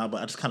to get a job,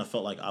 but I just kind of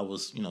felt like I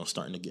was,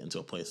 starting to get into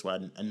a place where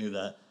I knew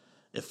that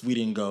if we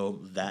didn't go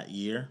that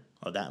year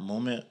or that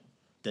moment,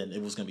 then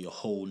it was going to be a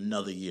whole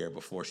nother year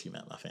before she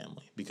met my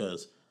family,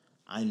 because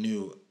I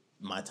knew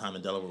my time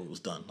in Delaware was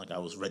done. Like, I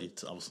was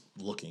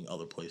looking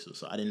other places.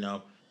 So I didn't know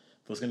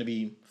if it was going to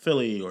be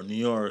Philly or New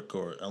York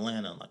or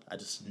Atlanta. Like, I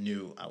just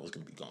knew I was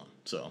going to be gone.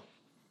 So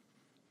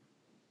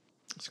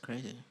It's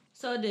crazy.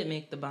 So it did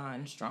make the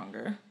bond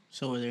stronger.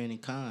 So were there any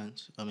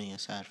cons?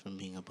 Aside from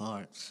being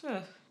apart?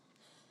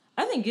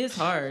 I think it's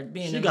hard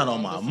being. She got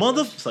on my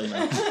mother. Say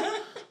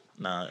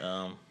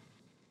nah.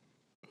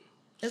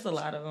 It's a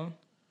lot of them.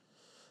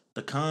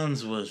 The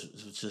cons was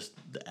just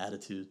the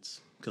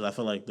attitudes, because I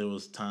feel like there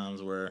was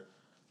times where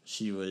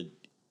she would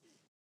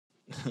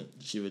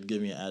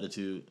give me an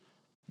attitude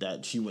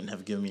that she wouldn't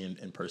have given me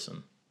in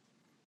person.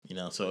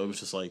 So it was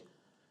just like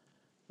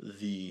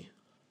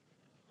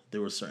there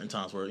were certain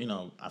times where,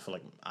 I feel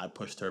like I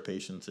pushed her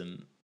patience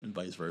and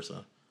vice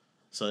versa.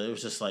 So it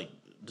was just like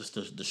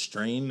the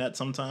strain that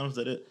sometimes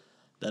that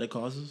it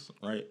causes,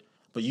 right?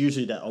 But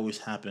usually that always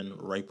happened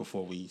right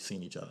before we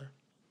seen each other.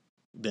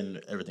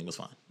 Then everything was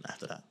fine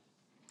after that.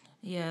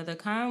 Yeah, the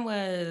con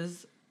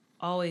was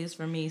always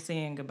for me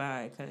saying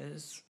goodbye,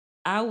 because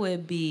I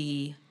would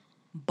be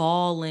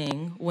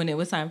bawling when it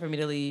was time for me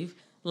to leave.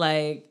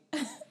 Like,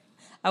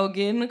 I would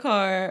get in the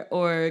car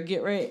or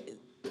get ready.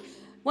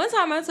 One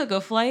time I took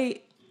a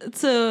flight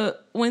to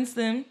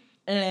Winston,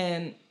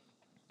 and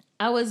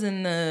I was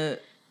in the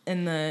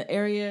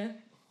area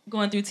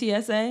going through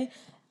TSA,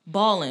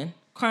 bawling,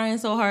 crying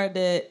so hard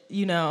that,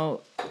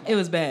 it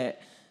was bad.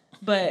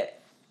 But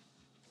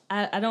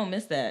I don't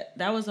miss that.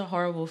 That was a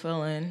horrible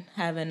feeling,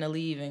 having to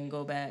leave and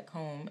go back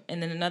home. And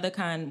then another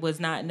con was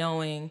not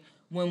knowing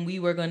when we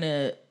were going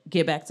to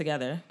get back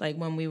together, like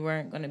when we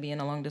weren't going to be in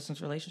a long-distance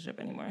relationship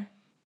anymore.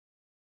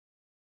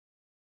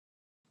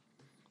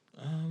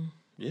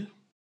 Yeah.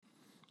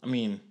 I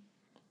mean,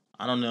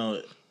 I don't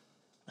know.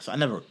 So I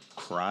never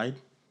cried,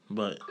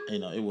 but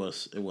it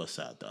was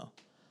sad though.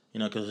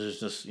 Because it's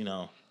just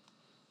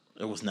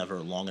it was never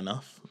long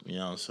enough.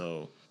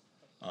 So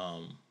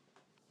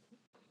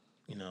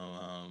you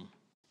know,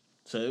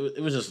 so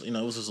it was just it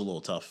was just a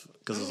little tough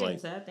because it's like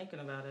sad thinking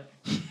about it.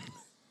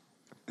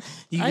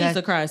 You I guys, used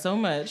to cry so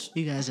much.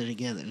 you guys are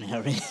together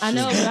now, right? I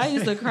know, but I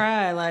used to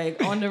cry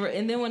like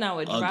and then when I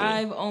would Ugly.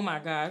 drive, oh my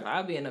gosh,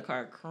 I'd be in the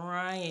car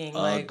crying.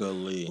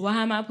 ugly. Like,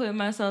 why am I putting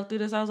myself through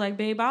this? I was like,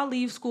 babe, I'll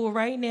leave school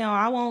right now.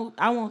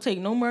 I won't take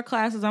no more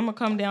classes. I'm gonna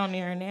come down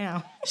there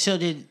now. So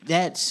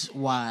that's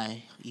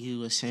why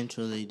you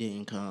essentially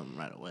didn't come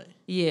right away.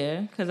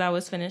 Yeah, because I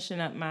was finishing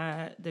up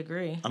my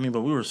degree. I mean,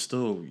 but we were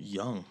still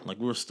young. Like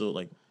we were still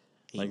like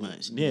 8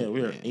 months. Yeah,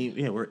 we were 8.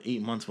 Yeah, we're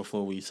 8 months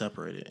before we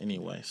separated.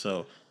 Anyway,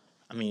 so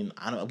I mean,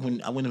 I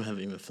wouldn't have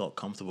even felt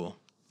comfortable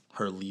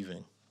her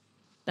leaving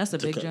That's a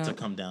big jump. to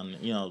come down.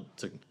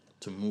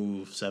 To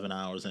move 7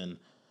 hours, and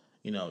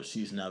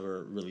she's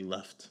never really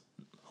left.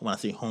 When I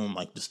say home,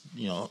 like just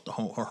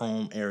her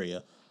home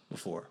area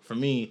before. For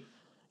me,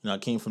 I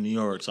came from New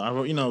York,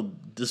 so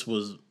this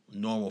was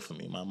normal for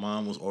me. My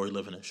mom was already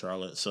living in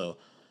Charlotte, so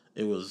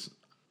it was,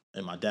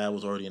 and my dad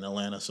was already in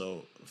Atlanta.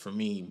 So for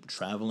me,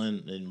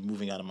 traveling and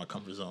moving out of my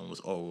comfort zone was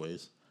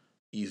always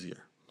easier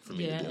for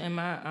me to do.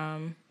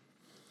 And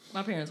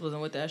my parents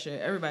wasn't with that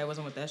shit. Everybody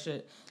wasn't with that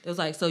shit. It was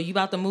like, so you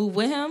about to move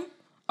with him?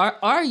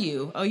 Are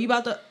you? Are you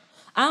about to?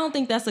 I don't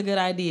think that's a good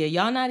idea.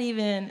 Y'all not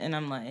even. And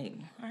I'm like,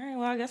 all right,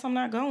 well, I guess I'm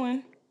not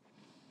going.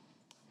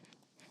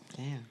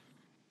 Damn.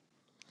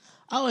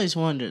 I always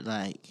wondered,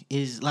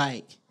 is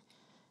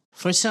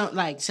for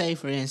some, say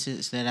for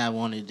instance that I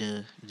wanted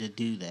to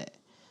do that.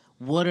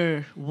 What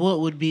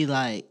would be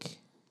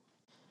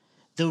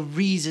the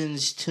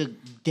reasons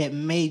that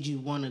made you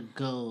want to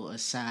go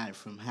aside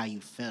from how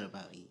you felt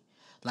about it?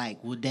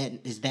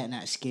 Is that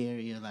not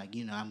scary? Or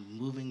I'm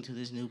moving to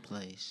this new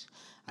place.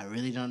 I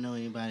really don't know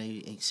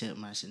anybody except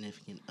my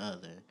significant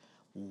other.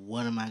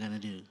 What am I gonna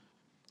do?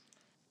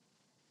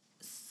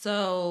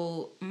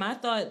 So my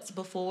thoughts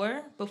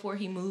before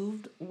he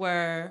moved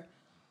were,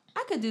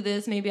 I could do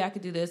this, maybe I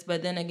could do this,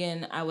 but then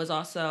again, I was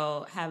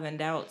also having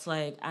doubts.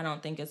 Like, I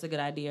don't think it's a good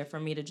idea for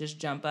me to just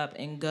jump up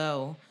and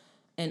go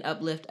and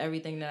uplift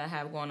everything that I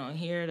have going on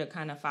here to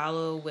kind of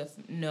follow with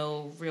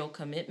no real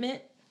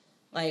commitment.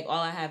 Like,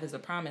 all I have is a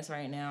promise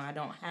right now. I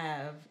don't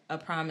have a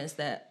promise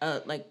that,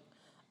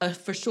 a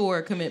for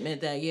sure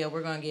commitment that, yeah,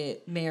 we're going to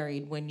get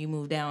married when you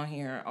move down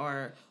here,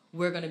 or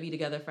we're going to be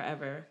together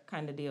forever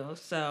kind of deal.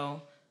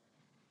 So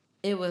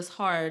it was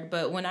hard.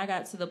 But when I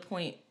got to the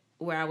point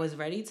where I was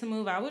ready to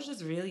move, I was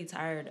just really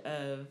tired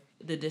of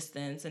the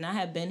distance. And I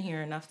had been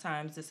here enough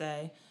times to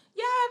say,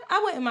 yeah,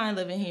 I wouldn't mind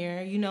living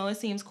here. It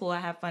seems cool. I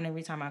have fun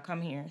every time I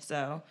come here.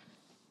 So,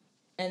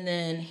 and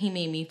then he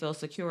made me feel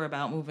secure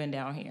about moving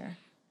down here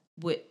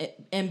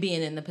and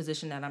being in the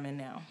position that I'm in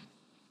now.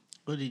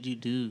 What did you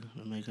do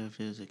to make her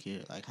feel secure?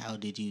 How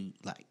did you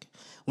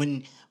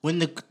when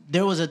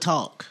there was a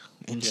talk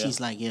and she's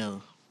like,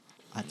 "Yo,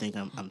 I think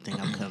I'm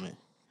coming."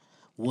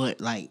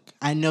 What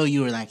I know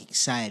you were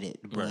excited,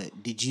 but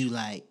Right. did you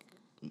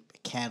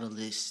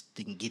catalyst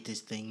and get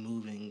this thing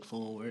moving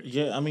forward?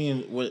 Yeah, I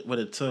mean, what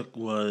it took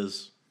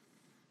was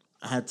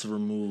I had to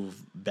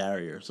remove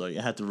barriers. Like,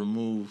 I had to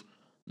remove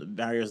the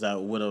barriers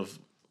that would have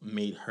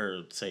made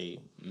her say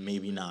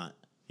maybe not.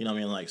 You know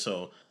what I mean?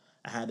 So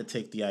I had to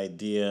take the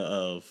idea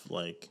of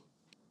I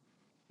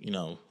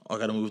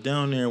got to move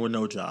down there with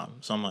no job.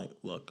 So I'm like,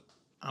 look,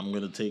 I'm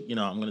gonna take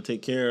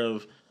care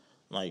of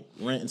rent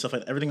and stuff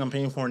like that. Everything I'm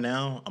paying for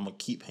now, I'm gonna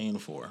keep paying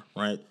for,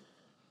 right?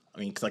 I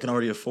mean, because I can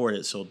already afford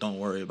it, so don't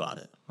worry about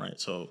it, right?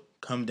 So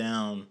come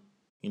down,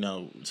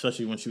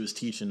 especially when she was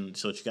teaching,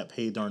 so she got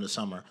paid during the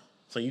summer.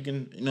 So you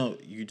can,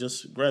 you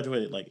just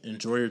graduated,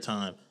 enjoy your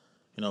time,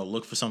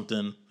 look for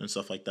something and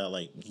stuff like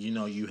that.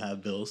 You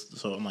have bills,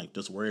 so I'm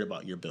just worried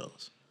about your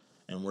bills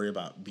and worry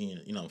about being,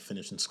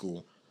 finishing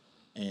school,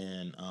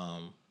 and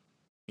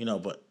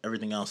but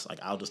everything else,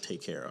 I'll just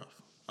take care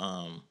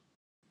of.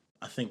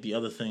 I think the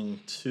other thing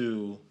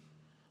too,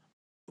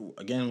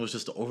 again, was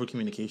just the over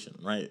communication,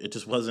 right? It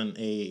just wasn't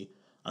a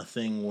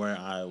thing where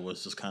I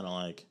was just kind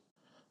of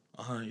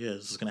oh yeah,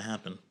 this is gonna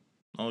happen.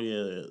 Oh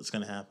yeah, it's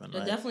gonna happen. It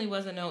right? definitely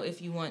wasn't no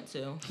if you want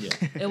to. Yeah.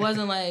 It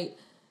wasn't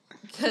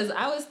because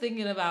I was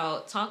thinking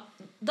about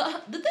the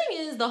thing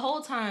is, the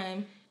whole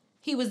time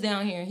he was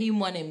down here, he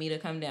wanted me to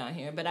come down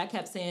here, but I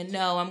kept saying,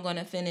 no, I'm going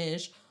to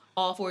finish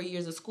all 4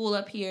 years of school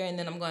up here, and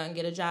then I'm going to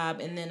get a job,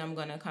 and then I'm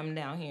going to come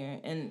down here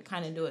and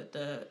kind of do it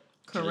the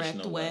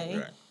correct way.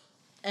 Right.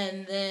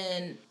 And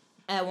then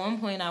at one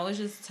point I was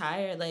just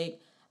tired.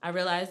 I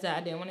realized that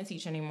I didn't want to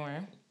teach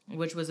anymore,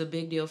 which was a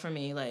big deal for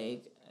me.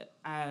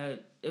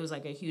 It was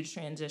a huge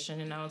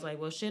transition, and I was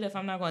like, well, shit, if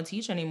I'm not going to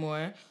teach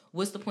anymore,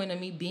 what's the point of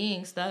me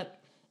being stuck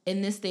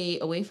in this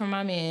state away from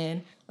my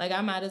man?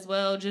 I might as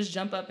well just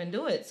jump up and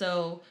do it.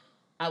 So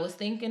I was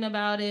thinking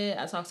about it.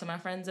 I talked to my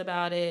friends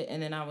about it,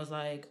 and then I was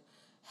like,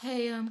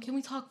 hey, can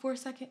we talk for a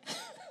second?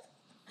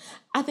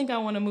 I think I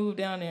want to move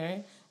down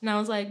there. And I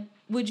was like,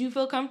 would you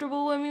feel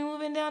comfortable with me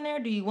moving down there?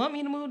 Do you want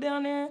me to move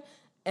down there?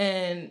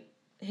 And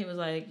he was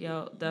like,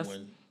 yo, that's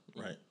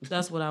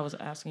what I was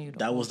asking you.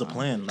 That was the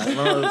plan.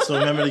 So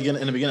remember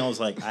in the beginning, I was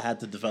like, I had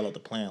to develop the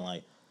plan.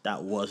 Like,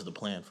 that was the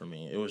plan for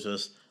me. It was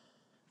just,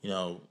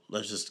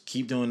 let's just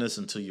keep doing this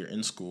until you're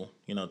in school,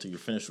 until you're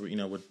finished,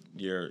 with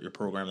your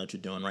program that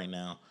you're doing right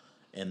now.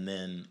 And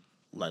then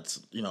let's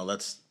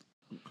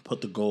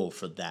put the goal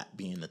for that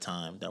being the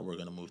time that we're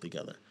going to move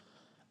together.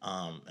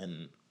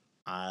 And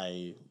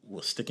I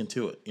was sticking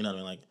to it. You know what I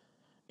mean? Like,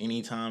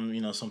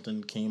 anytime,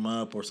 something came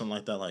up or something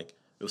like that, like,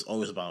 it was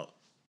always about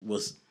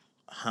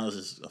how is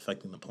this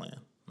affecting the plan,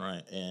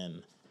 right?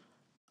 And,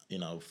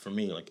 for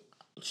me, like,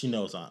 she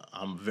knows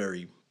I'm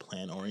very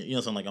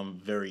plan-oriented. So I'm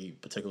very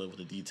particular with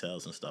the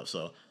details and stuff.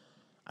 So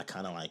I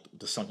kind of, like,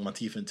 just sunk my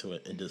teeth into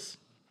it and just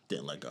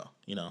didn't let go,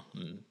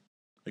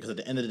 because at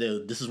the end of the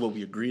day, this is what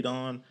we agreed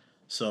on.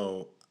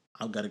 So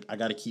I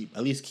gotta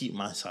keep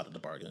my side of the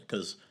bargain,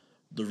 because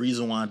the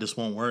reason why this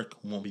won't work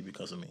won't be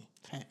because of me.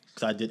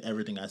 Because I did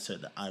everything I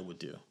said that I would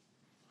do.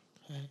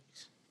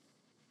 Thanks.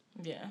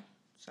 Yeah.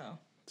 So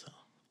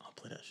I'll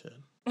play that shit.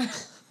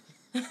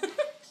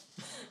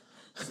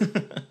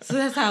 So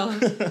that's how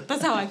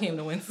I came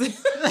to Winston.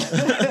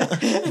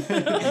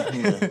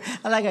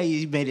 I like how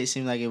you made it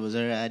seem like it was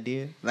her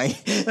idea, like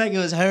it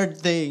was her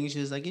thing. She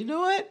was like, you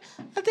know what?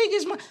 I think I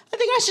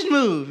should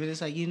move. And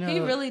it's like, He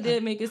really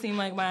did make it seem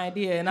like my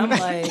idea, and I'm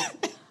like,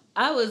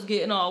 I was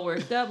getting all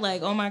worked up,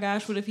 like, oh my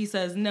gosh, what if he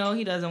says no?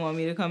 He doesn't want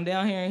me to come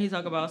down here, and he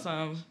talk about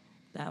something.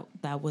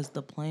 That was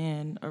the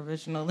plan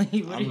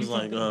originally. I was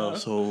like,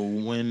 so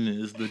when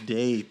is the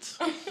date?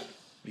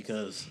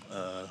 Because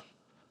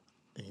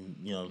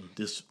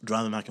this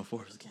driving back and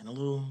forth is getting a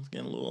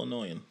little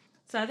annoying.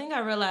 So I think I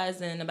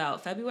realized in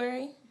about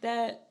February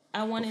that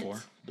I wanted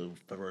the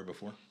February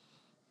before.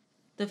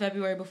 The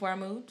February before I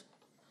moved.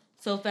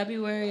 So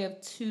February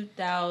of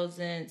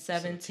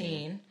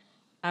 2017,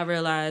 I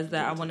realized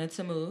that I wanted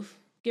to move,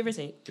 give or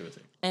take.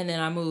 And then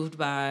I moved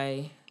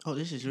by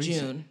this is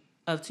June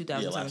of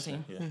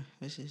 2017. Yeah,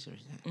 this is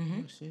recent.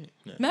 Mm-hmm. Oh, shit.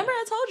 Yeah. Remember,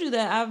 I told you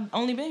that I've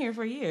only been here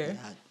for a year.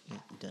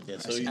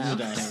 So you moved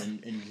down here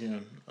in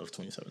June of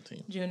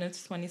 2017. June of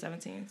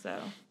 2017. So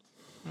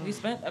we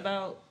spent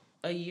about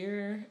a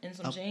year and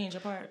some change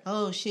apart.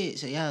 Oh shit!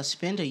 So y'all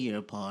spent a year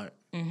apart,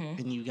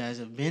 and you guys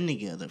have been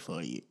together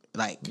for a year,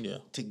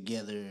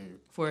 together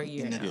for a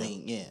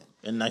year.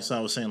 And next, I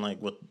was saying, like,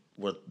 what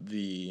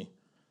the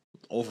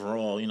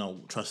overall,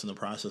 trust in the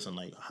process and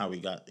like how we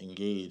got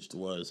engaged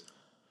was,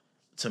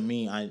 to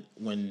me,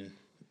 when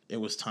it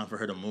was time for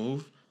her to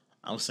move,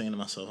 I was saying to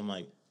myself, I'm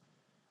like,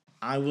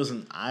 I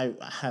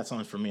had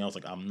something for me. I was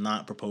like, I'm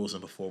not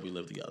proposing before we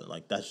live together.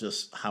 Like, that's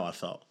just how I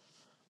felt.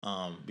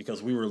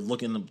 Because we were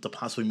looking to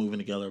possibly moving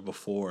together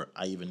before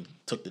I even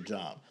took the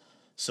job.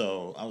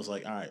 So I was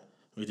like, all right,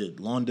 we did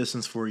long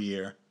distance for a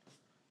year.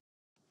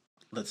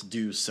 Let's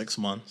do 6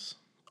 months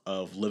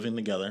of living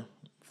together.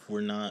 If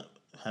we're not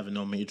having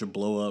no major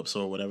blow-ups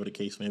or whatever the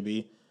case may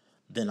be,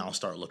 then I'll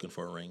start looking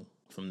for a ring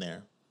from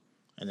there.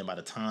 And then by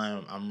the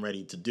time I'm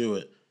ready to do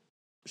it,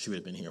 she would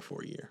have been here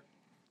for a year.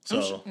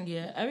 So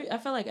I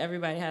feel like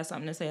everybody has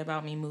something to say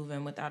about me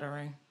moving without a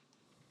ring.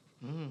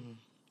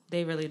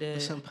 They really did.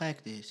 Let's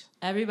unpack this.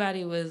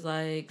 Everybody was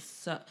like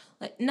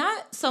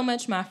not so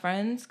much my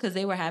friends, because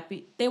they were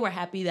happy. They were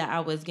happy that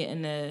I was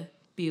getting to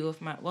be with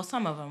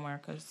some of them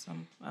were, because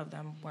some of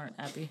them weren't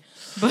happy.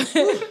 But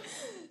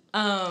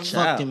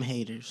fuck them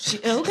haters.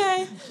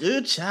 Okay.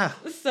 Good job.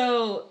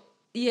 So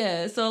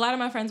a lot of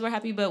my friends were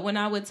happy, but when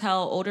I would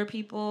tell older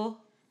people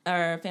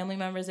or family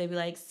members, they'd be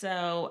like,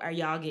 so are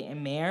y'all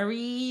getting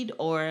married,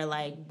 or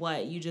like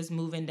what, you just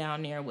moving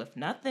down there with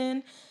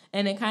nothing?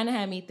 And it kind of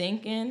had me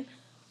thinking,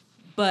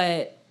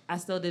 but I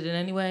still did it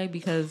anyway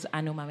because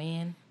I know my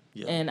man,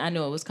 and I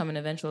knew it was coming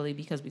eventually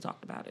because we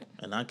talked about it.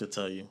 And I could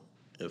tell you,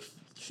 if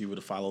she would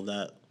have followed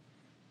that,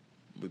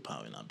 we'd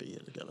probably not be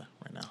here together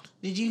right now.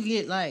 Did you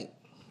get like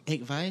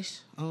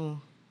advice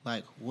on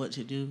like what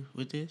to do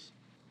with this?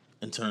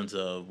 In terms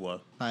of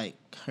what? Like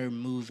her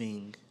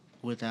moving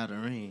without a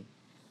ring.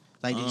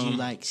 Like, did you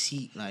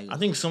see like? I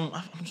think I'm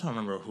trying to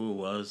remember who it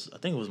was. I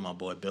think it was my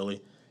boy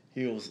Billy.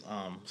 He was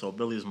so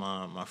Billy's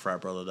my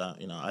frat brother that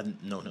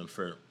I've known him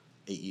for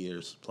 8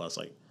 years plus.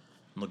 Like,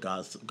 I'm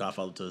the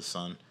godfather to his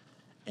son,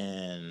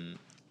 and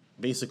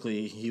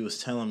basically he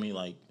was telling me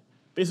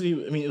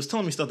it was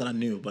telling me stuff that I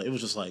knew, but it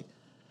was just like,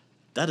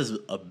 that is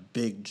a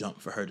big jump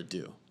for her to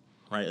do,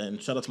 right?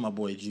 And shout out to my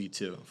boy G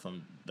too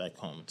from back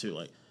home too.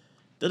 Like,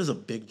 that is a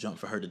big jump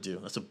for her to do.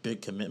 That's a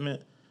big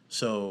commitment.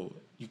 So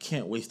you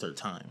can't waste her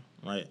time,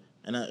 right?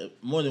 And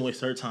more than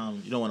waste her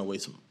time, you don't want to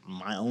waste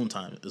my own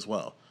time as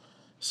well.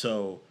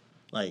 So,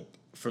 like,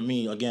 for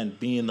me, again,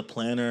 being the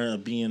planner,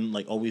 being,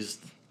 like, always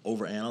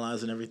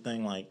overanalyzing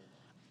everything, like,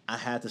 I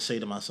had to say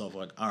to myself,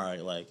 like, all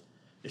right, like,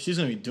 if she's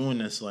going to be doing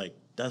this, like,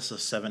 that's a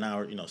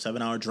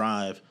 7-hour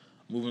drive,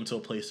 moving to a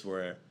place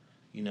where,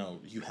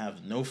 you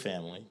have no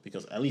family,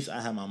 because at least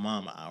I have my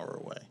mom an hour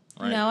away,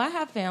 right? No, I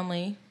have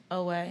family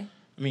away.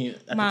 I mean,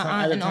 at My the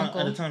time, aunt and uncle.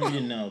 at the time, you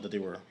didn't know that they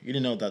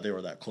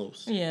were that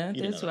close. Yeah, You they're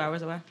didn't know 2 that.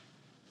 hours away.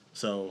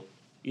 So,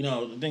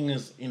 the thing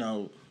is,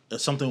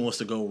 if something was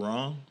to go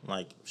wrong,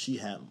 like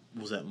she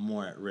was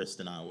more at risk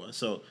than I was.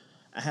 So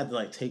I had to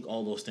like take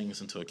all those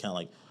things into account.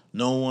 Like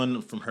no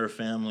one from her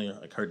family,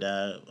 like her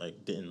dad, like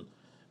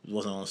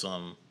wasn't on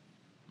some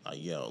like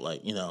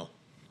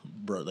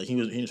bro, like he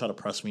didn't try to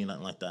press me,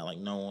 nothing like that. Like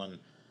no one.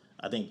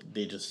 I think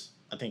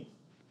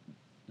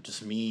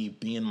just me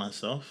being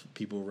myself,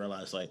 people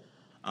realize like,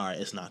 all right,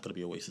 it's not gonna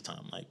be a waste of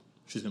time. Like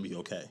she's gonna be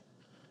okay,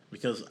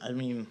 because I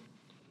mean,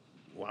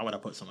 why would I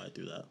put somebody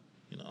through that?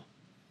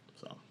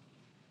 So.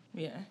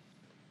 Yeah.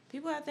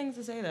 People have things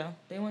to say though.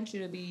 They want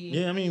you to be.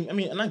 Yeah, I mean,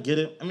 and I get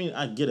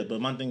it. But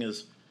my thing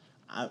is,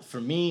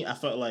 for me, I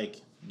felt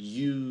like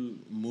you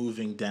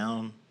moving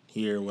down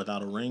here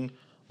without a ring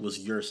was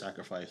your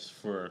sacrifice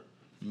for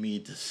me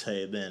to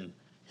say then,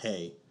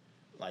 hey,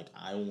 like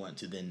I want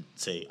to then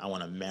say I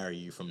want to marry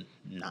you from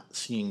not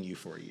seeing you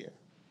for a year.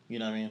 You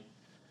know what I mean?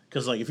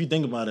 Because like if you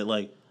think about it,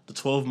 like the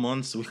 12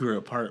 months we were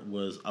apart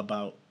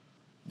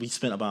we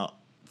spent about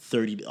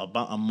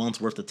a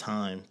month's worth of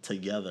time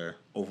together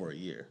over a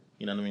year.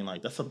 You know what I mean?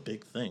 Like that's a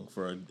big thing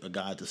for a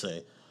guy to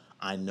say,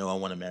 I know I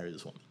want to marry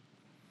this woman.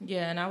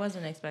 Yeah, and I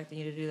wasn't expecting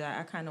you to do that.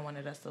 I kind of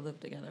wanted us to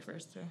live together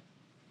first too.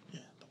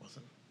 Yeah, that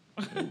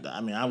wasn't. I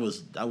mean, I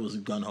was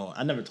gun ho.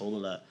 I never told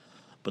her that,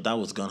 but that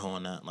was gun ho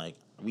on that. Like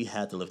we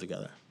had to live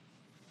together.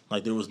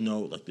 Like there was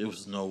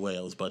no way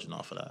I was budging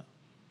off of that.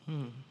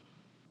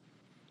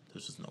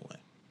 There's just no way.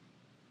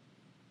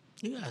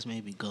 You guys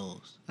may be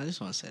goals. I just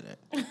want to say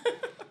that.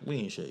 We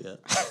ain't shit yet.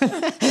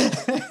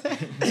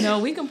 No,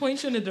 we can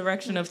point you in the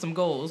direction of some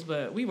goals,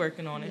 but we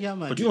working on it.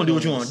 But you gonna do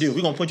what you want to do.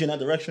 We gonna point you in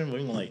that direction. But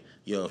we gonna like,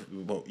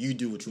 you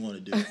do what you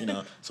want to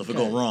do. So if it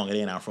go wrong, it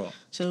ain't our fault.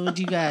 So would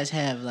you guys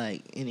have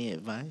like any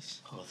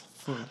advice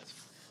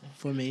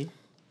for me?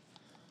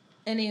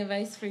 Any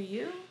advice for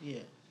you? Yeah.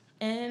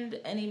 And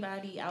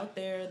anybody out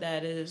there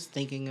that is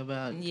Thinking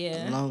about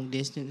Yeah. long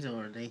distance,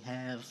 or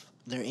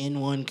they're in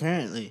one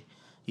currently.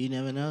 You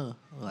never know.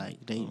 Like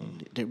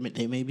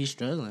they may be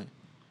struggling.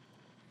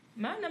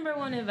 My number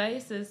one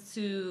advice is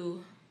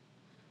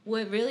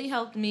what really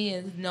helped me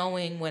is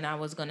knowing when I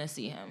was going to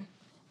see him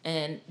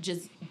and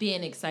just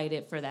being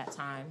excited for that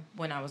time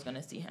when I was going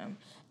to see him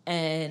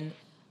and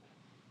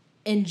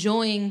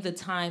enjoying the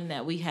time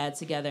that we had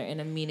together in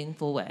a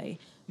meaningful way.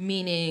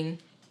 Meaning,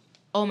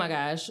 oh my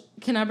gosh,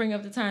 can I bring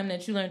up the time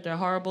that you learned a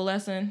horrible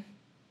lesson?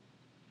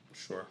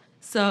 Sure.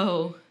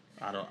 So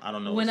I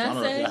don't know. When I I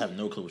don't say- know. I have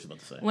no clue what you're about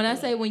to say. when I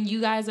say when you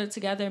guys are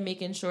together,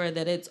 making sure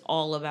that it's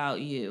all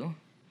about you.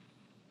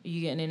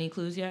 You getting any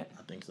clues yet?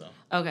 I think so.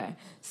 Okay.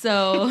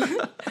 So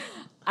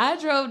I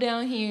drove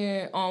down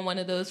here on one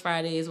of those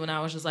Fridays when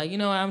I was just like, you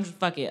know what,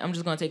 fuck it. I'm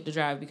just going to take the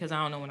drive because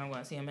I don't know when I'm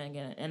going to see him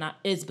again. And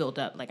it's built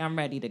up. Like, I'm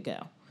ready to go.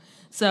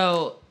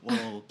 So.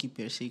 Whoa, keep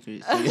your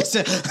secrets to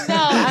yourself. No,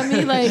 I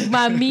mean, like,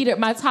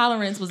 my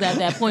tolerance was at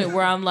that point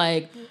where I'm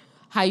like,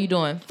 how you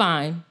doing?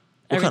 Fine.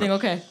 Everything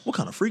okay? What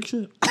kind of freak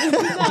shit?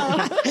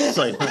 It's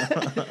like,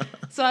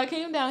 So I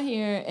came down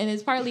here, and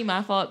it's partly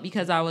my fault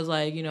because I was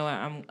like, you know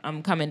what,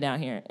 I'm coming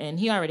down here. And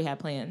he already had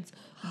plans.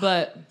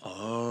 But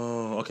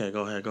oh, okay,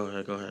 go ahead.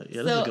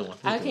 Yeah, this is so a good one.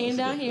 I came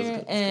down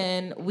here,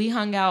 and we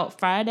hung out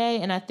Friday,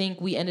 and I think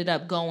we ended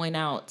up going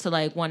out to,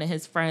 like, one of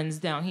his friends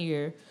down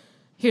here.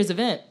 Here's an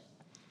event.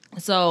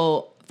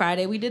 So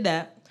Friday we did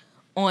that.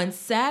 On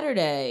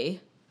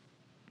Saturday,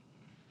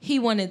 he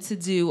wanted to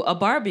do a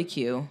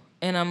barbecue.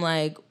 And I'm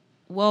like,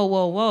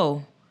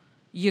 whoa.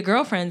 Your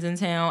girlfriend's in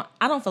town.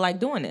 I don't feel like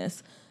doing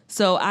this.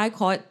 So I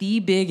caught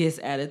the biggest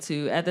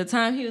attitude. At the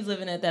time, he was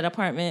living at that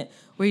apartment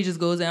where he just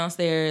goes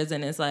downstairs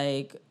and it's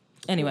like,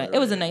 anyway, it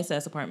was a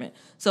nice-ass apartment.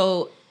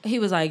 So he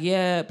was like,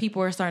 yeah,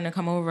 people are starting to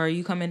come over. Are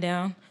you coming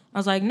down? I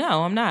was like,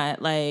 no, I'm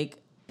not. Like,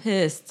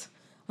 pissed.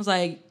 I was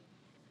like,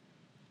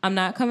 I'm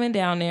not coming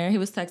down there. He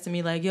was texting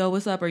me like, yo,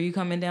 what's up? Are you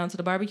coming down to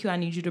the barbecue? I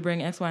need you to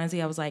bring X, Y, and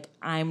Z. I was like,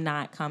 I'm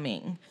not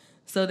coming.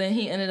 So then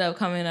he ended up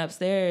coming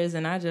upstairs,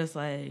 and I just,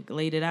 like,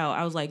 laid it out.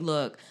 I was like,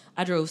 look,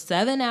 I drove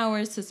 7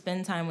 hours to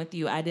spend time with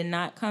you. I did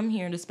not come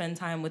here to spend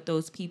time with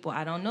those people.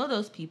 I don't know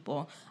those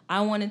people.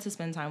 I wanted to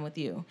spend time with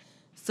you.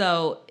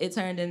 So it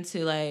turned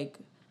into, like,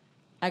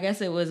 I guess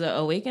it was an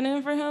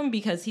awakening for him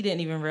because he didn't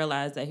even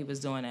realize that he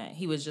was doing that.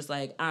 He was just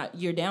like,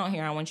 you're down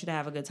here. I want you to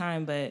have a good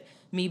time. But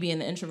me being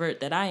the introvert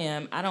that I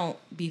am, I don't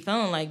be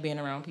feeling like being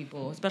around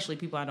people, especially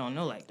people I don't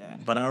know like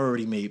that. But I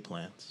already made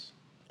plans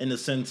in the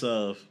sense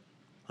of,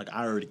 like,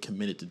 I already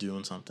committed to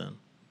doing something,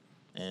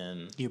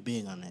 and You're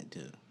big on that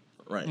too.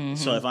 right. Mm-hmm.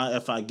 So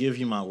if I give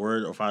you my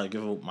word, or if I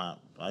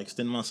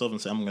extend myself and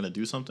say I'm gonna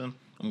do something,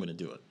 I'm gonna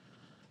do it.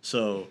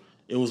 So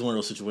it was one of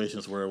those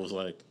situations where it was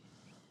like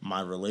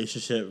my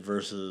relationship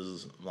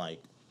versus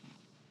like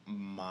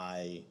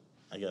my,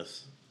 I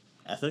guess,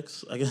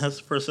 ethics, I guess,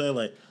 per se.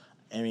 Like,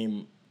 I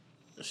mean,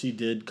 she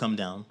did come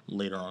down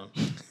later on,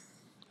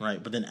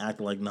 right? But then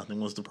act like nothing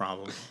was the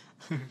problem.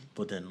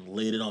 But then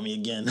laid it on me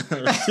again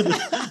when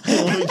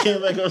we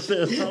came back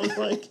upstairs. I was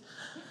like,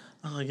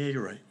 yeah,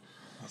 you're right.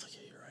 I was like,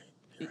 yeah,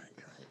 you're right.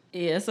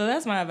 Yeah, so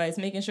that's my advice.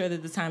 Making sure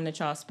that the time that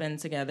y'all spend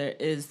together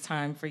is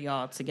time for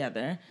y'all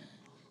together.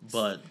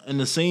 But in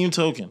the same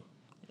token,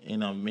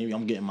 maybe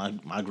I'm getting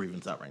my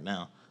grievance out right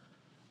now.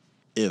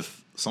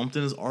 If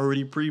something is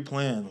already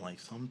pre-planned, like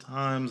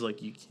sometimes,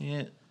 like you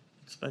can't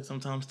expect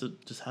sometimes to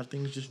just have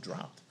things just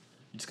dropped.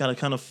 You just gotta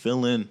kind of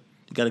fill in.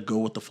 You gotta go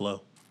with the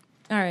flow.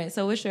 All right,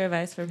 so what's your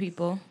advice for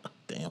people?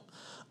 Damn.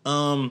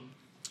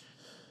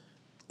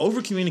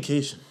 Over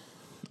communication.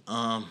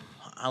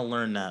 I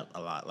learned that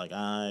a lot. Like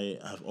I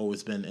have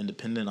always been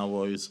independent.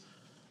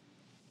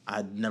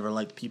 I never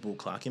liked people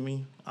clocking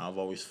me. I've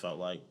always felt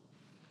like,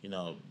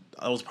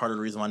 that was part of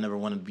the reason why I never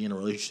wanted to be in a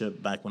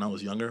relationship back when I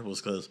was younger,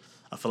 was because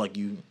I felt like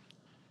you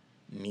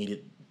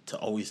needed to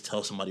always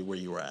tell somebody where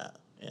you were at.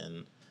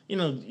 And,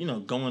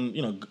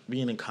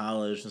 being in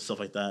college and stuff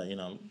like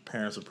that,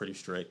 parents are pretty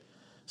strict.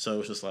 So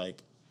it's just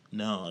like,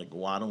 no, like,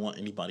 well, I don't want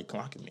anybody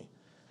clocking me.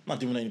 I'm not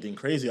doing anything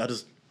crazy. I'm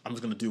just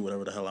going to do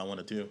whatever the hell I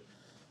want to do.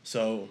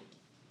 So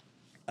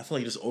I feel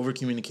like just over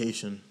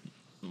communication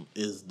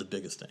is the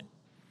biggest thing,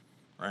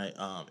 right?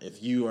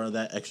 If you are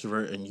that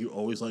extrovert and you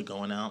always like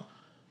going out,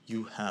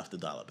 you have to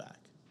dial it back.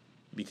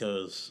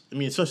 Because,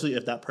 especially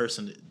if that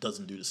person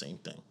doesn't do the same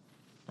thing,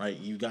 right?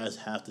 You guys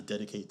have to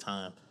dedicate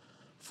time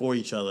for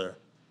each other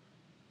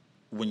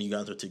when you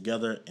guys are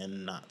together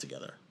and not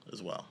together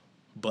as well.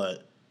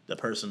 But the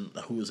person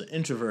who is an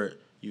introvert,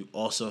 you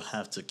also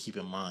have to keep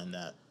in mind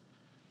that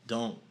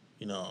don't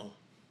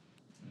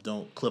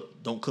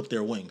clip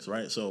their wings,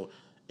 right? So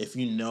if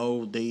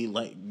they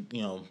like,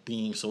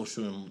 being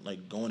social and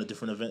like going to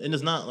different events, and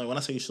it's not like, when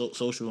I say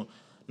social,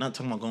 not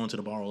talking about going to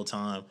the bar all the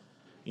time.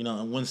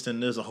 In Winston,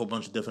 there's a whole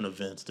bunch of different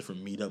events,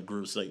 different meetup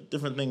groups, like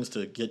different things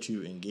to get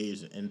you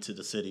engaged into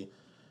the city.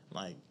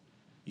 Like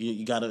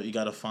you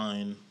gotta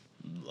find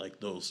like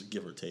those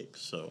give or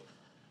takes. So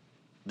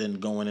then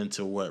going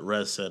into what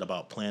Rez said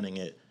about planning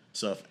it.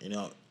 So if,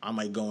 I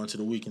might go into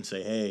the week and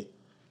say, hey,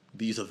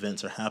 these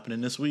events are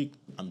happening this week.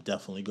 I'm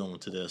definitely going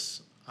to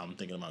this. I'm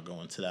thinking about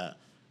going to that,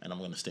 and I'm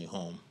going to stay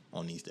home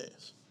on these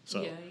days.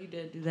 So yeah, you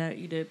did do that.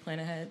 You did plan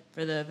ahead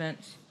for the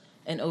events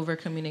and over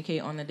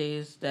communicate on the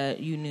days that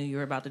you knew you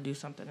were about to do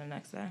something the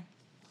next day.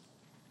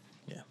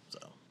 Yeah. So.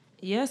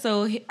 Yeah.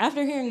 So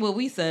after hearing what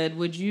we said,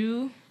 would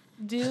you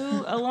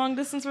do a long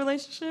distance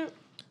relationship?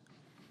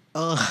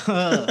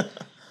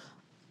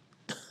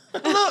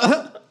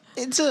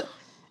 It's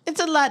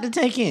a lot to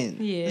take in.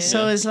 Yeah.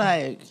 So it's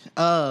like,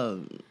 I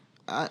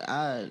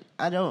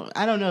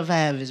don't know if I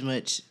have as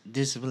much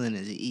discipline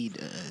as E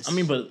does.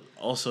 But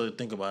also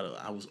think about it.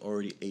 I was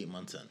already 8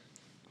 months in,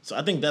 so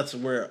I think that's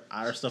where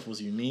our stuff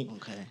was unique.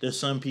 Okay. There's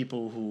some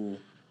people who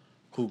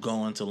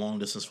go into long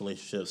distance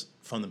relationships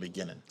from the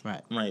beginning.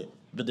 Right. Right.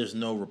 But there's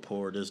no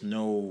rapport. There's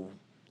no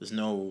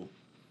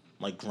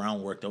like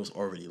groundwork that was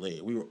already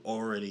laid. We were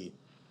already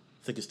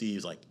thick as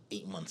thieves like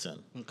 8 months in.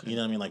 Okay. You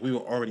know what I mean? Like we were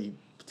already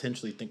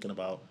potentially thinking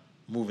about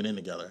moving in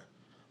together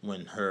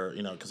when her,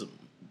 because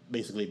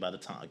basically by the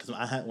time, because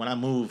when I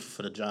moved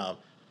for the job,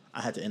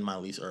 I had to end my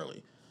lease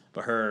early,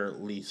 but her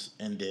lease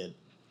ended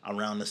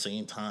around the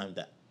same time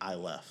that I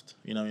left.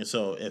 You know what I mean?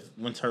 So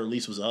once her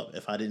lease was up,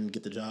 if I didn't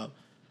get the job,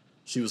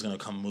 she was gonna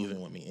come move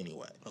in with me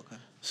anyway. Okay.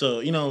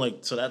 So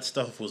so that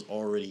stuff was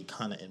already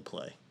kind of in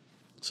play.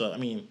 So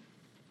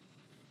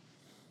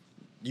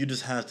you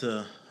just have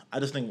to. I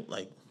just think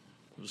like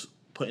just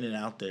putting it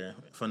out there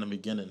from the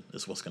beginning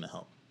is what's gonna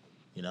help.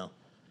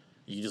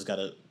 You just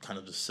gotta kind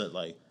of just set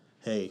like,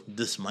 hey,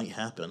 this might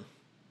happen.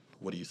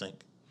 What do you think?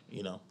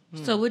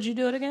 So would you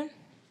do it again?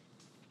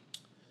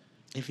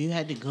 If you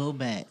had to go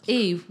back.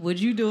 Eve, would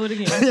you do it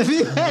again? If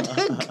you had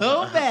to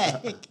go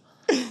back.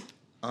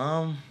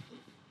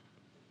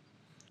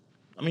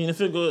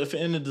 If it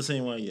ended the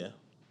same way, yeah,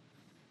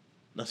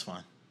 that's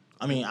fine.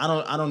 I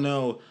don't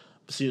know.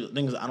 See, the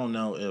thing is, I don't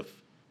know if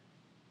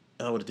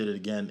I would have did it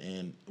again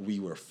and we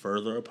were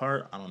further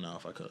apart. I don't know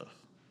if I could have.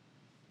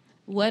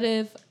 What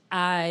if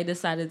I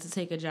decided to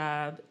take a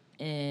job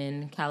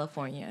in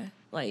California,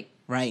 like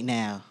right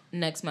now?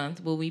 Next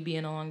month, will we be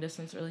in a long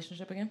distance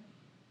relationship again?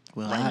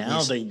 Well, right now,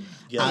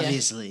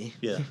 obviously.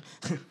 Yeah.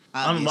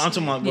 I'm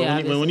talking about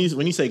when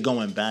you say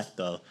going back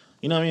though,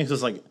 you know what I mean?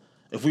 Because like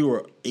if we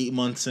were 8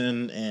 months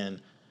in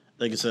and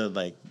like I said,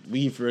 like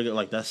we figured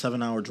like that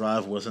 7-hour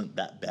drive wasn't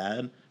that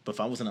bad, but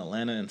if I was in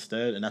Atlanta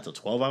instead and that's a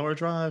 12-hour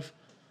drive,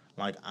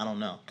 like I don't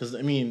know, because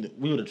we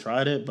would have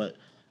tried it, but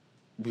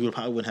we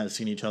probably wouldn't have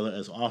seen each other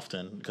as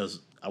often because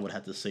I would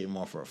have to save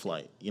more for a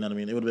flight. You know what I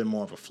mean? It would have been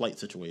more of a flight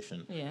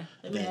situation than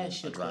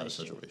a drive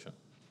situation.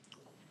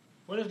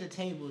 What if the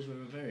tables were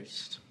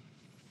reversed?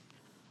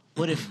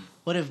 What if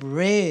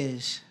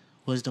Rez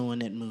was the one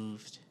that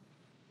moved?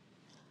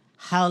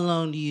 How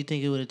long do you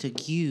think it would have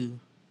took you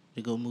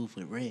to go move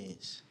with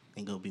Rez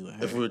and go be with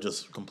her? If we were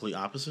just complete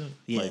opposite?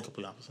 Yeah. Like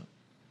complete opposite.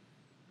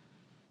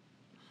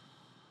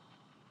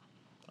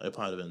 It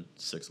probably would have been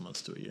 6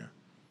 months to a year.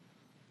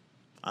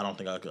 I don't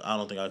think I could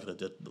have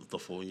did the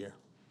full year.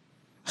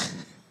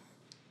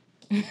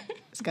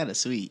 It's kind of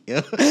sweet,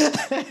 yo.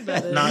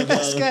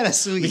 That's kind of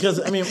sweet.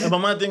 Because but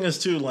my thing is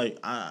too, like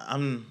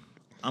I'm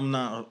I'm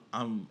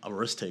a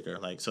risk taker.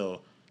 Like,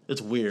 so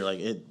it's weird. Like,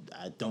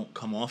 I don't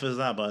come off as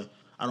that, but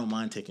I don't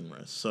mind taking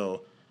risks.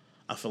 So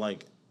I feel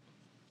like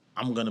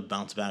I'm going to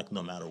bounce back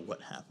no matter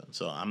what happens.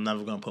 So I'm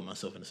never going to put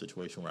myself in a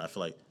situation where I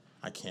feel like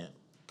I can't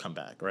come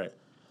back, right?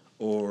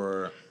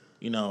 Or,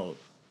 you know,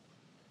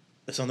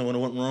 if something would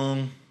have went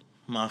wrong,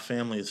 my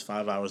family is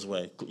 5 hours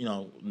away. You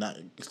know, not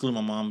excluding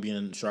my mom being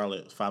in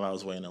Charlotte, 5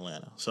 hours away in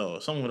Atlanta. So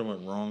if something would have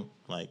went wrong,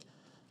 like,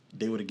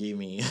 they would have gave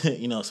me,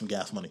 you know, some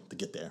gas money to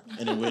get there,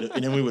 and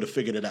then we would have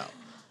figured it out.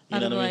 You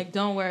I'd know be what I like, mean?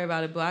 don't worry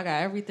about it, but I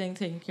got everything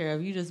taken care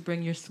of. You just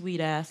bring your sweet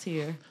ass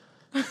here.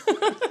 I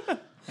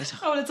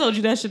would have told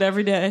you that shit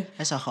every day.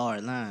 That's a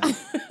hard line.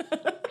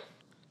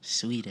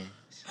 Sweet ass.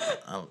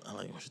 I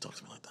like when she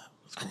talks to me like that.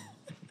 That's cool.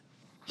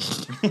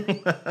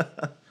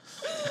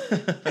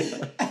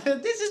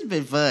 This has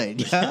been fun.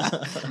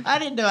 I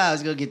didn't know I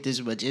was gonna get this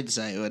much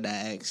insight when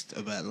I asked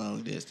about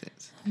long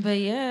distance. But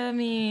yeah, I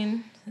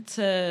mean,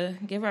 to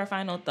give our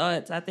final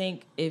thoughts, I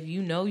think if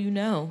you know, you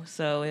know.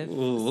 So if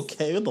Ooh,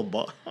 okay, with the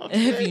ball.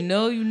 Okay. if you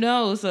know, you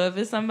know. So if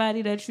it's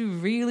somebody that you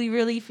really,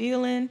 really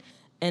feeling,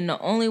 and the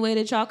only way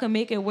that y'all can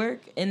make it work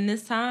in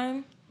this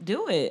time,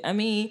 do it. I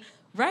mean,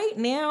 right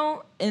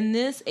now, in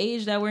this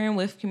age that we're in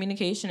with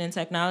communication and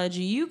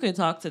technology, you could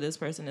talk to this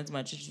person as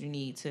much as you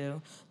need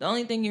to. The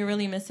only thing you're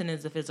really missing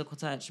is the physical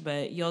touch,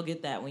 but you'll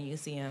get that when you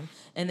see him.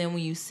 And then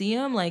when you see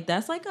him, like,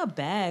 that's like a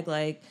bag.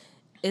 Like,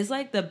 it's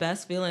like the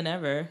best feeling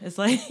ever. It's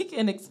like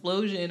an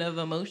explosion of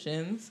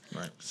emotions.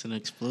 Right. It's an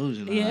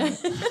explosion. Yeah.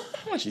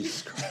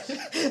 Jesus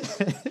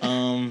Christ.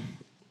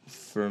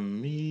 For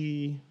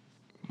me,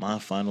 my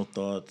final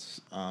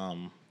thoughts.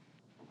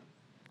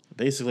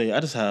 Basically, I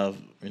just have,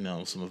 you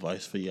know, some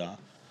advice for y'all,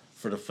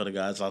 for the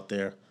guys out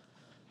there.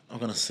 I'm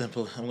gonna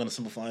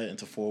simplify it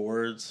into 4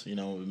 words. You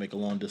know, make a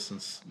long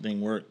distance thing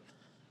work.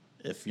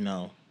 If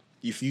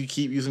you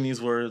keep using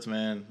these words,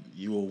 man,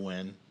 you will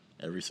win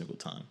every single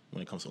time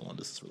when it comes to a long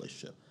distance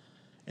relationship.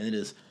 And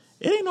it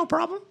ain't no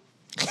problem.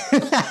 It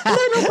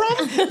ain't no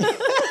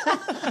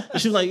problem.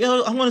 She's like,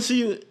 yo, I want to see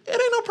you. It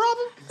ain't no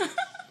problem.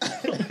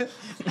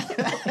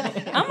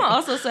 I'm gonna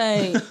also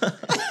say,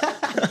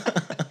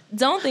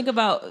 don't think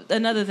about,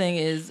 another thing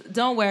is,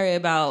 don't worry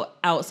about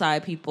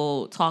outside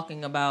people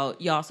talking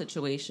about y'all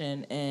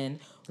situation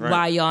and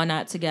why y'all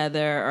not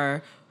together,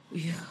 or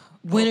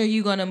when are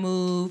you gonna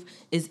move?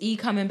 Is E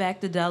coming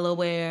back to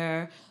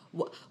Delaware?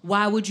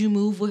 Why would you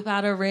move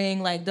without a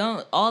ring? Like,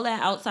 don't, all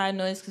that outside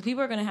noise, because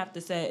people are gonna have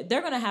to say,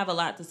 they're gonna have a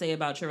lot to say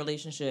about your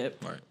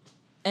relationship. Right.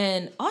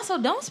 And also,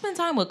 don't spend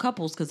time with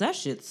couples, because that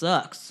shit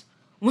sucks.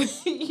 When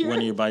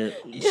you're by your,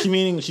 she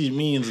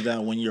means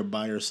that when you're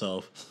by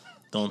yourself,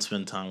 don't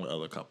spend time with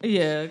other couples.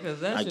 Yeah,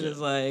 because that shit is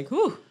like,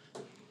 whew.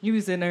 You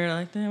be sitting there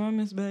like, damn, I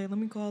miss Babe. Let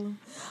me call him.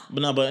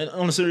 But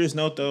on a serious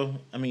note, though,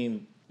 I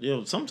mean,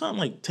 sometimes,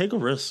 like, take a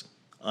risk.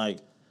 Like,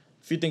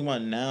 if you think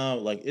about it now,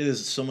 like, it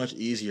is so much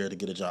easier to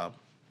get a job.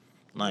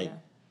 Like,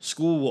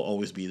 school will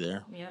always be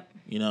there. Yep.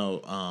 Getting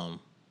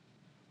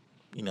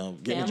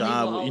a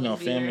job,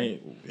 family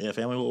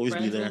will always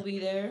be there. Friends will be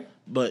there.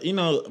 But,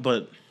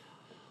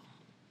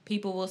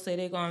 people will say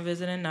they're going to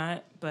visit and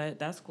not, but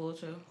that's cool,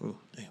 too. Ooh,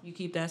 damn. You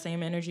keep that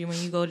same energy when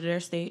you go to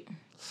their state.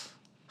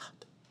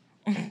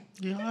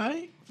 You all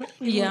right?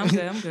 Yeah, I'm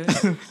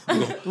good.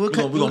 We're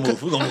gonna move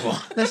on.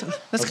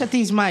 Let's cut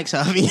these mics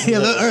off. A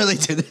little early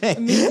today.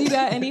 You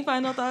got any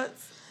final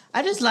thoughts?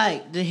 I just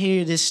like to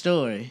hear this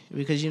story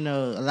because, a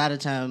lot of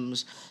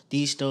times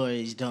these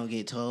stories don't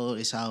get told.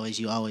 It's always,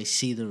 you always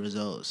see the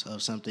results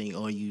of something,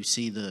 or you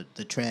see the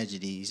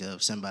tragedies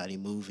of somebody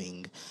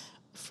moving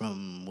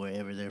from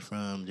wherever they're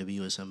from to be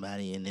with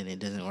somebody, and then it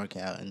doesn't work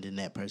out, and then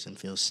that person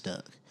feels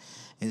stuck.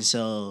 And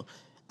so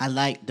I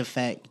like the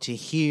fact to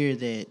hear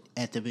that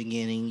at the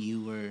beginning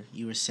you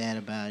were sad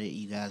about it.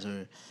 You guys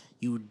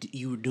you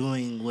were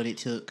doing what it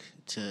took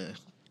to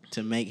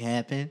make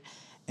happen,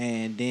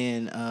 and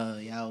then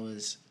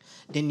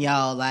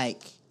y'all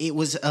like, it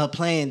was a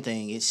planned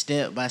thing. It's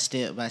step by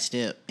step by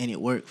step, and it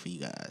worked for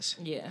you guys.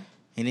 Yeah.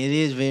 And it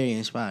is very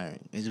inspiring.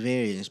 It's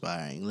very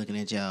inspiring looking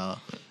at y'all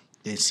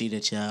and see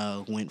that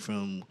y'all went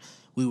from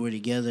we were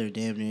together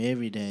damn near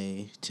every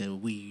day to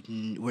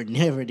we're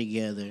never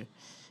together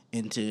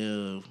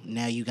until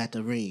now you got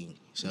the ring.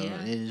 So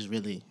it's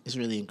really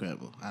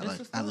incredible. I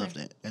love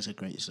that. That's a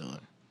great story.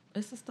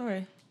 It's a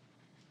story.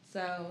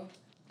 So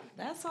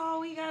that's all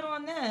we got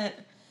on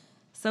that.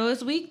 So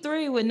it's week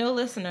 3 with no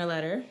listener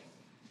letter.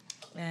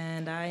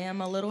 And I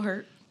am a little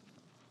hurt.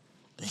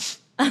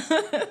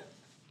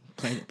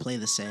 Play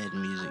the sad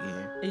music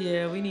here.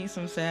 Yeah, we need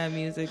some sad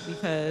music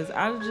because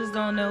I just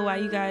don't know why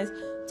you guys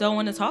don't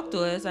want to talk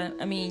to us.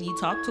 I mean, you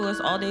talk to us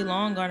all day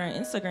long on our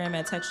Instagram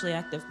at Textually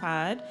Active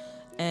Pod.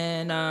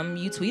 And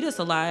you tweet us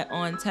a lot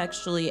on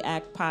Textually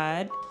Act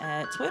Pod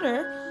at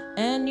Twitter.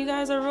 And you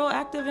guys are real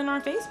active in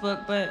our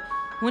Facebook. But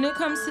when it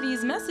comes to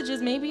these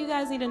messages, maybe you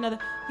guys need another.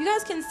 You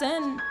guys can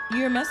send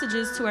your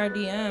messages to our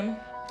DM.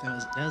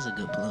 That was a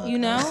good plug.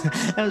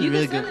 That was you a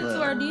really can good send it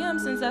to our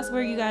DM since that's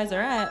where you guys are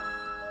at.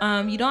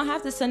 You don't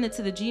have to send it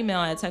to the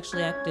Gmail at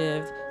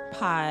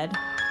textuallyactivepod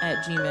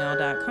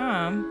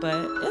 @gmail.com,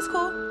 but it's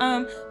cool.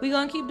 We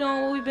gonna keep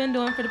doing what we've been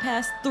doing for the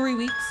past 3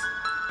 weeks.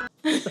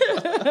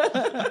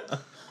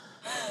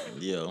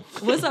 Yo.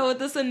 What's up with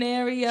the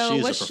scenario?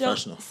 She's What's a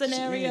professional. your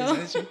scenario?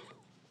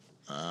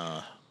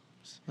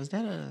 Was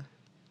that a?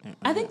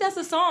 I think that's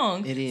a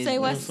song. It is. Say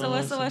what's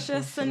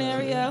your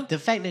scenario? The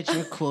fact that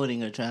you're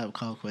quoting a Tribe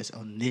Called Quest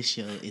on this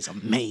show is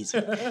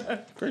amazing.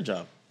 Great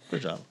job.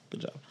 Good job.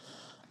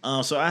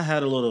 So I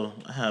had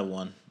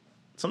one.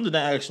 Something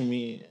that actually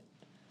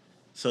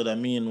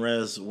me and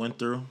Rez went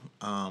through.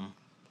 And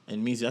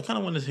Meezy, I kind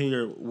of wanted to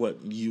hear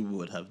what you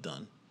would have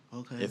done.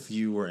 Okay. If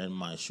you were in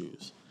my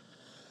shoes.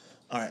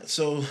 All right.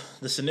 So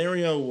the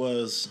scenario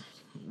was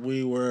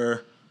we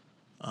were,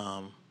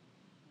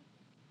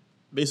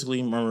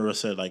 basically, remember I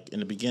said, like, in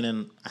the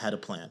beginning, I had a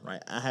plan,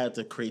 right? I had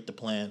to create the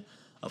plan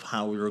of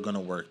how we were going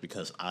to work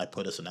because I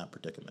put us in that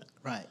predicament.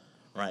 Right.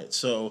 Right.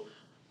 So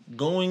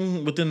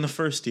going within the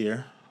first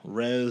year,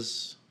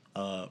 Rez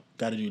got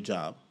a new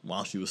job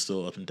while she was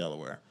still up in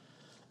Delaware.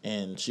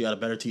 And she got a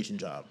better teaching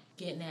job.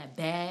 Getting that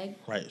bag.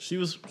 Right. She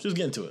was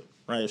getting to it.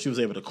 Right. She was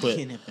able to quit.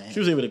 Getting it back. She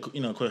was able to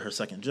quit her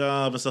second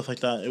job and stuff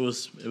like that. It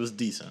was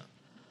decent.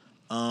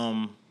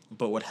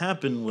 But what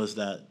happened was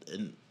that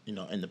in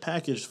the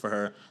package for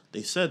her,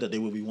 they said that they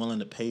would be willing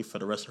to pay for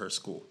the rest of her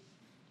school.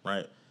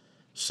 Right.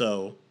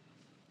 So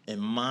in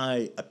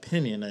my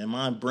opinion, in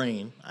my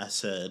brain, I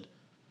said,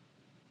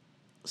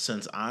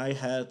 since I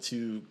had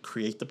to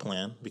create the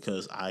plan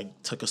because I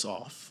took us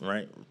off,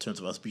 right, in terms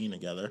of us being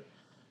together,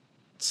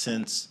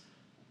 since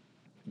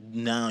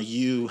now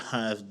you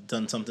have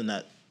done something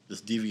that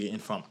is deviating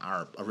from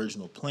our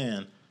original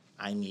plan,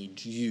 I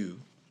need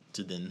you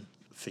to then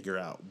figure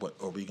out what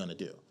are we going to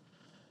do.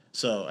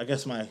 So I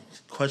guess my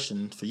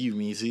question for you,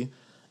 Meezy,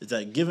 is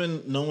that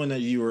given knowing that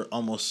you were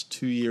almost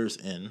 2 years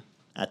in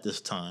at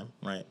this time,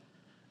 right,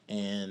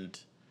 and,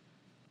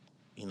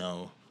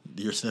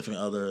 your significant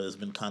other has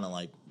been kind of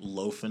like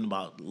loafing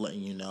about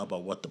letting you know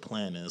about what the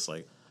plan is,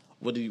 like,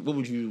 what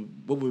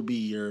would be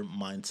your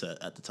mindset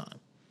at the time?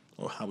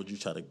 Or how would you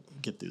try to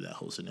get through that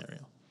whole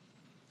scenario?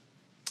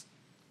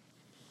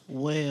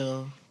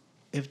 Well,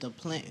 if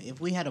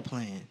we had a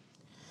plan,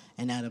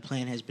 and now the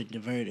plan has been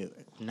diverted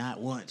not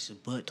once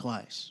but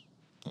twice,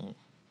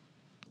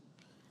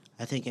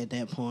 I think at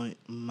that point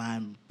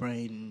my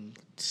brain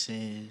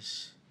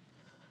says,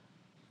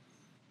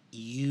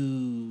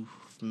 you've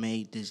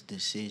made this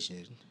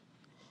decision,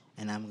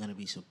 and I'm going to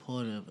be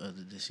supportive of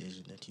the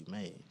decision that you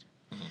made.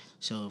 Mm-hmm.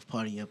 So if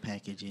part of your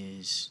package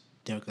is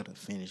they're going to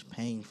finish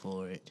paying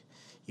for it,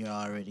 you're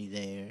already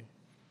there,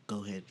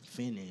 go ahead and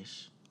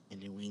finish,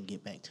 and then we can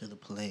get back to the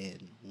plan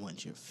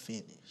once you're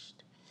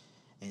finished.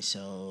 And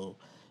so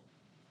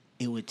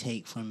it would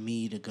take for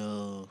me to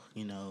go,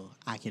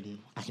 I can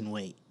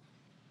wait.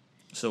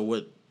 So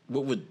what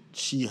would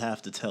she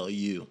have to tell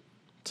you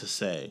to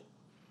say?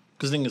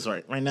 Because the thing is,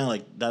 right now,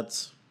 like,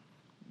 that's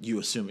you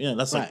assume. Yeah,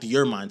 that's right. Like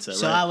your mindset,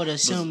 so right? I would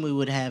assume we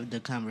would have the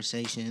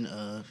conversation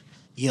of,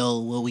 yo,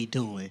 what we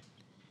doing?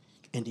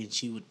 And then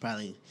she would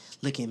probably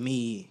look at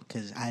me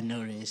because I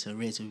know this. So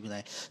Rich would be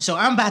like, so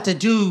I'm about to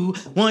do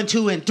 1,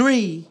 2, and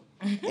 3.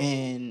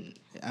 And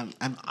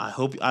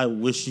I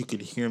wish you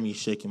could hear me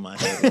shaking my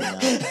head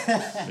right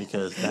now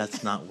because that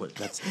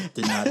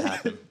did not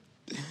happen.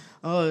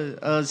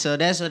 So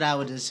that's what I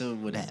would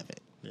assume would happen.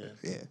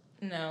 Yeah.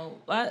 No,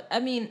 I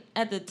mean,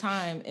 at the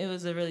time, it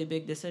was a really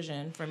big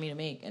decision for me to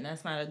make, and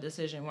that's not a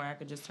decision where I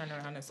could just turn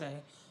around and say,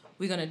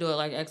 we're going to do it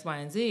like X, Y,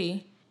 and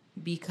Z,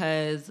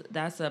 because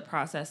that's a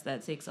process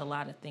that takes a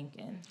lot of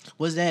thinking.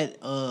 Was that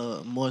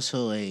more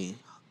so a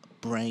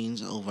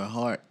brains over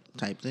heart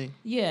type thing?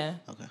 Yeah.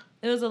 Okay.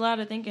 It was a lot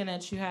of thinking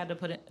that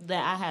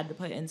I had to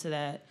put into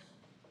that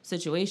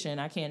situation.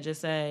 I can't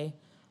just say,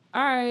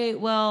 all right,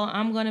 well,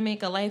 I'm going to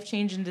make a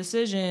life-changing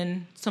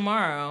decision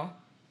tomorrow.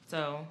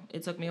 So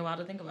it took me a while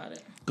to think about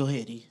it. Go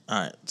ahead, E. All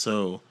right,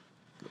 so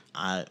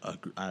I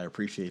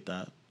appreciate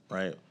that,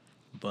 right?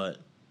 But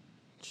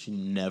she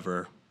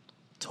never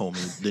told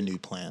me the new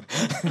plan.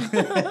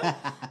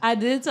 I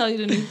did tell you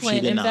the new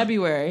plan in not.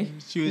 February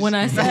when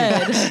I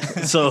said.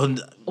 So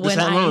when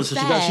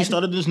she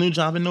started this new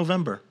job in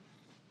November.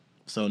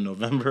 So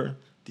November,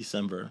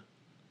 December,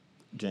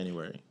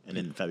 January, and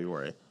then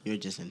February. You're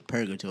just in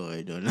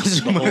purgatory doing this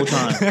The whole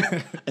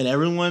time. And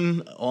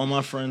everyone, all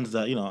my friends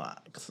that,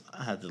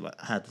 I had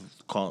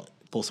to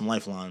pull some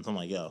lifelines. I'm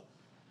like, yo,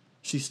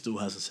 she still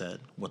hasn't said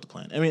what the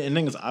plan. I mean, and the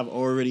thing is, I've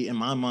already, in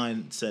my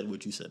mind, said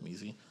what you said,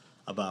 Meezy,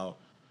 about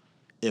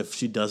if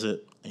she does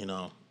it,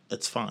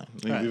 it's fine.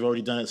 I mean, We've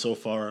already done it so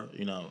far,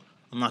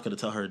 I'm not going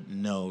to tell her,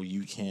 no,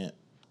 you can't.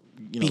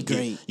 Be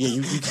great.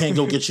 You can't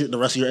go get the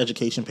rest of your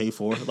education paid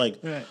for. Like,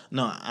 right.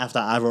 No, after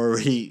I've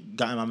already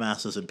gotten my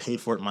master's and paid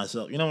for it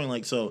myself. You know what I mean?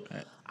 Like, so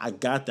right. I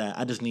got that.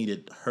 I just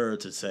needed her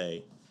to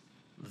say,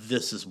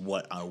 this is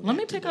what I want. Let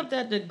me pick up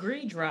that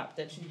degree drop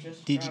that you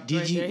just dropped.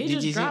 Did you? He did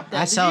just you dropped see?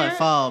 that. I saw it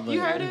fall, but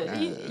you heard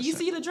it. You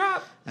see the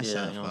drop? I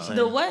saw it fall.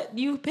 The what?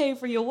 You paid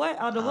for your what?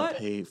 The what? I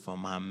paid for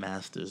my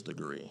master's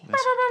degree.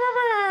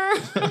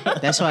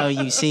 That's why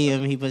when you see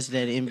him, he puts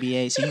that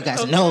NBA. So you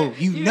guys know,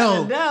 you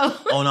know.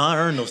 Oh, no, I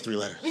earned those 3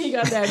 letters. He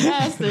got that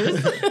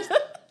master's.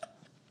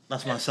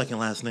 That's my second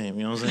last name,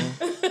 you know what I'm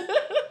saying?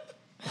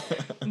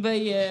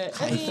 But yeah,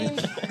 I mean,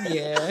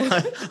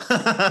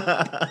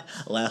 yeah.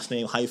 Last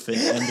name hyphen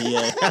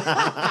NBA.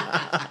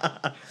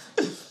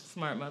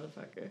 Smart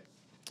motherfucker.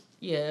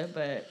 Yeah,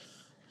 but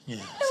Yeah.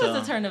 it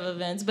was a turn of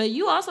events. But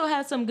you also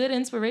had some good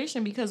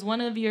inspiration because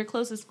one of your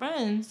closest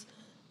friends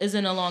is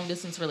in a long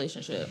distance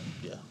relationship.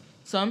 Yeah.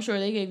 So I'm sure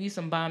they gave you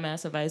some bomb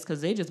ass advice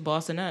because they just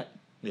bossing up.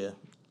 Yeah.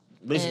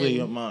 Basically,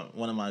 And-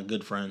 one of my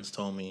good friends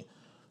told me,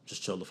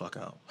 just chill the fuck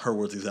out. Her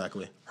words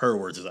exactly.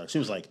 She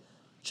was like,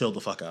 chill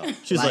the fuck out.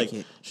 She's Like like,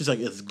 it. she's like,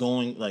 it's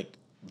going, like,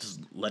 just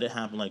let it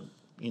happen. Like,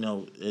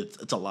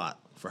 it's a lot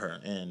for her.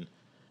 And,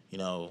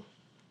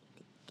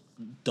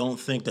 don't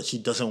think that she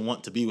doesn't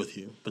want to be with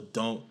you, but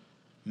don't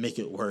make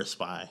it worse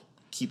by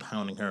keep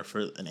hounding her for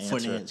an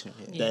answer,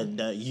 yeah.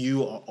 that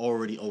you are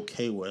already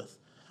okay with.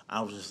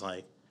 I was just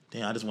like,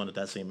 damn, I just wanted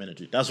that same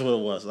energy. That's what it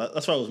was.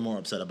 That's what I was more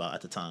upset about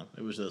at the time.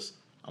 It was just,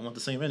 I want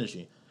the same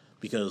energy.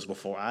 Because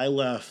before I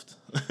left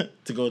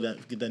to go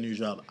get that new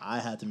job, I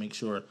had to make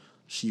sure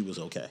she was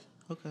okay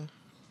Okay.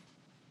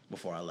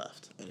 before I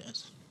left. It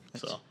is.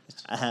 So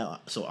I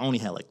only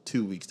had like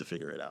 2 weeks to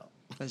figure it out.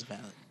 That's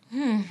valid.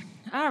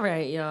 All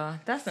right, y'all.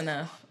 That's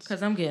enough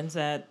because I'm getting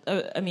sad.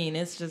 I mean,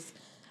 it's just,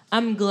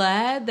 I'm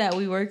glad that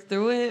we worked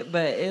through it,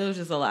 but it was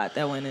just a lot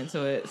that went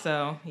into it.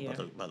 So, yeah.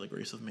 By the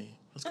grace of me.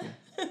 That's cool.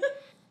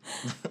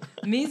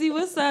 Meezy,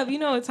 what's up? You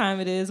know what time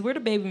it is. Where the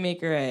baby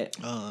maker at?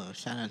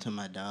 Shout out to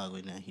my dog.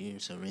 We're not here,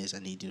 so Riz, I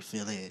need you to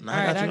fill in. All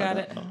right, I got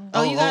it.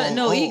 Oh, you got it?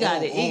 No, he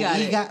got it. He got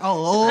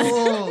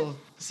it.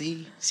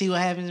 See what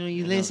happens when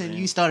you listen?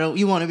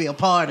 You want to be a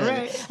part of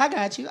Right. it. I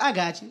got you.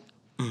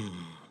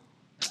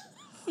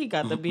 He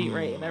got the beat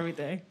right and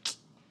everything.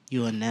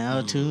 You are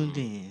now tuned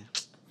in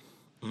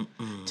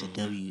to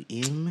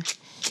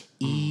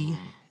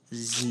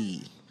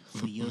WMEZ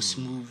for your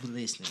smooth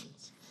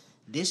listenings.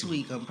 This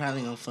week, I'm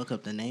probably going to fuck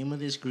up the name of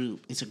this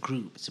group. It's a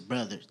group. It's a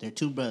brothers. They're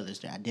 2 brothers.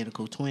 They're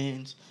identical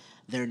twins.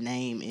 Their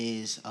name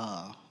is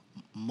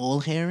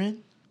Mulheron.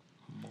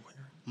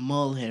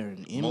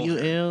 Mulheron.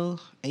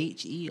 Mulherin.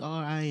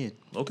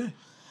 Okay.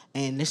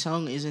 And this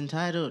song is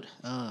entitled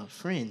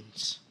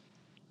Friends.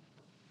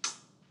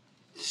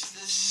 Is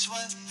this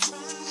what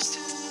friends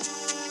do?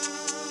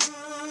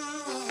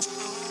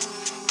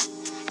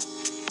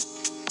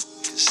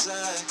 'Cause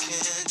I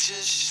can't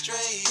just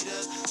straight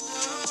up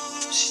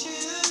lose you.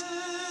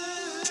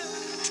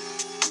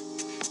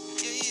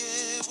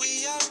 Yeah, we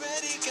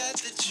already got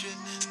the trip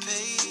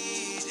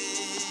paid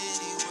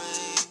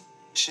anyway.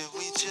 Should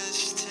we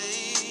just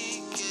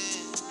take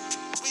it?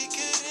 We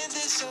could end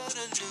this on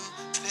a new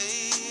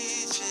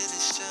page and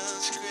it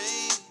sounds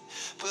great.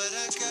 But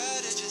I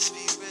gotta just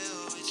be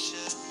real with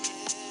you.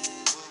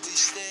 Will we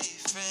stay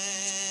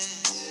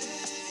friends?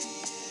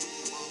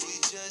 Will we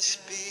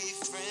just be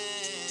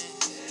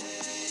friends?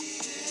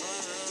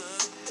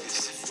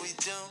 'Cause if we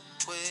don't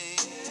wait,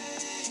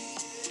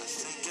 I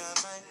think I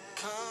might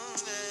come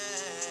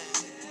back.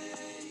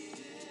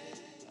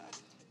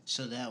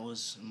 So that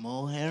was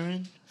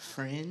Mulheron,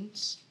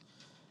 Friends.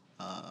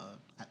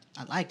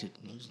 I liked it.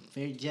 It was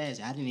very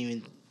jazzy. I didn't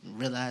even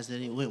realize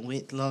that it went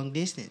with long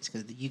distance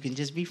because you can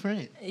just be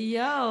friends.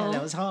 Yo.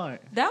 That was hard.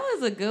 That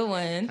was a good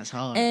one. That's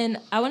hard. And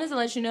I wanted to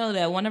let you know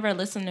that one of our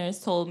listeners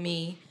told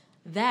me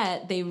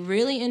that they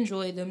really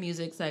enjoyed the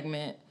music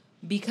segment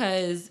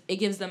because it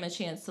gives them a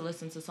chance to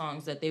listen to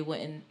songs that they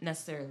wouldn't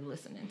necessarily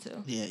listen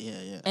into.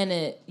 Yeah. And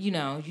it, you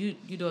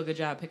do a good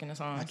job picking the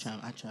songs.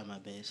 I try my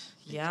best.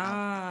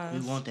 Yeah. We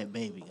want that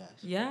baby, guys.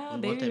 Yeah,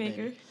 We baby want that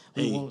maker. baby.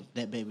 We Hey. want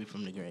that baby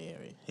from the gray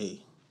area.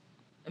 Hey.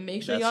 And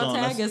make sure y'all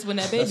tag us when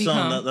that baby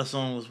song, comes. that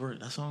song was worth.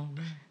 That song.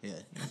 Yeah.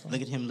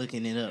 Look at him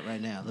looking it up right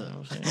now.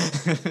 Look.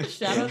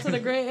 Shout out to the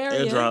gray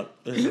area. Airdrop.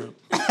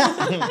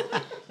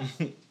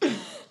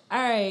 All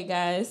right,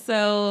 guys.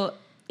 So,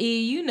 E,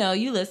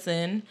 you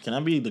listen. Can I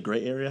be the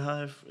gray area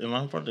hive? Am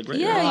I part of the gray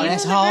Yeah, area? you're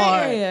that's in the gray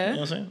hard. You know area. what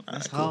I'm saying?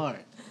 That's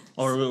Alright,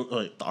 cool. hard. Or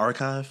like the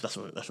archive. That's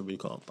what we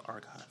call it. The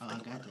archive. Oh, I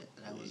got that.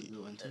 That was a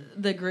good one too.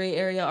 The gray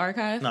area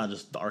archive. Not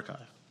just the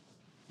archive.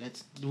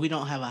 We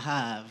don't have a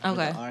hive.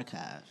 Okay. With the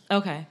archive.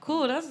 Okay,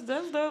 cool. That's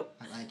dope.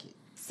 I like it.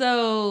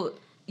 So,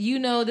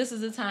 this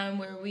is a time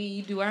where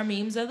we do our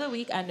memes of the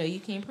week. I know you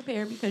came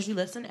prepared because you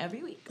listen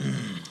every week.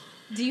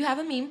 Do you have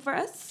a meme for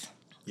us?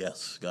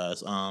 Yes,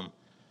 guys.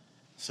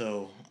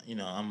 So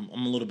I'm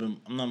a little bit.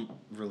 I'm not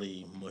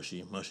really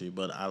mushy,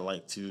 but I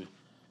like to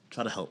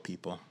try to help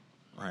people.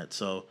 All right.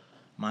 So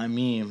my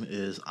meme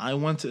is: I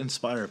want to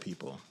inspire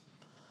people.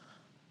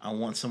 I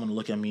want someone to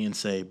look at me and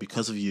say,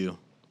 "Because of you,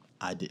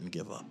 I didn't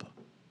give up."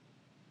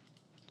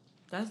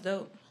 That's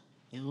dope.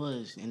 It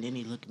was, and then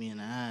he looked me in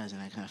the eyes,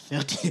 and I kind of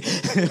felt it.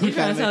 He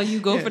trying to tell you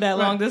go for that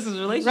long distance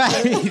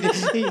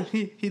relationship. Right.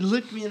 he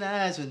looked me in the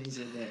eyes when he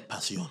said that.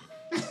 Passion.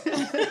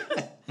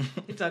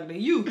 He talking to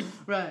you.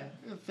 Right.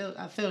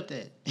 I felt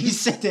that. He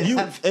said that. You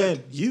I felt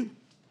and you.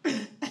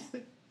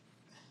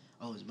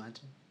 Oh, it's my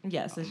turn.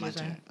 Yes, it's My your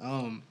turn.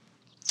 turn.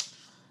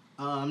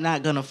 I'm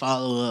not gonna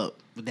follow up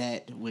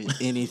that with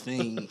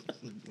anything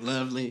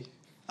lovely.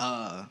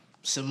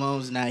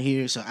 Simone's not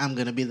here, so I'm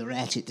gonna be the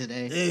ratchet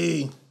today.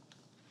 Hey.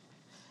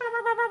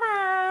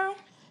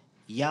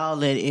 Y'all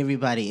let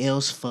everybody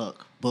else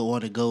fuck, but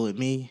want to go with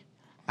me.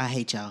 I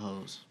hate y'all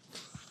hoes.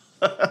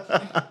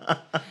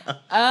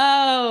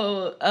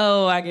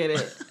 Oh, I get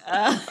it.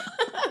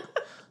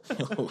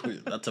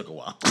 That took a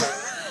while.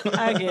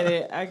 I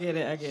get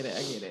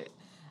it.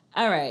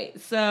 All right,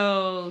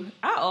 so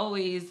I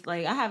always,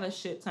 I have a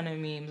shit ton of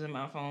memes in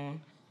my phone.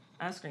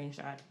 I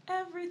screenshot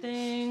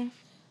everything.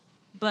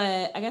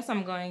 But I guess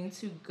I'm going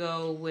to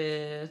go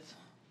with...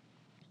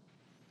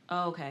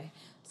 Oh, okay.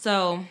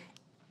 So,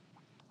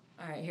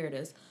 all right, here it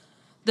is.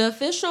 The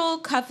official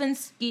cuffin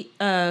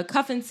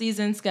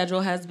season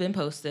schedule has been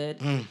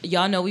posted.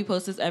 Y'all know we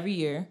post this every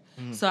year.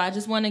 So I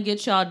just want to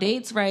get y'all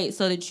dates right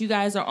so that you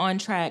guys are on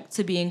track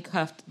to being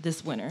cuffed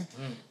this winter.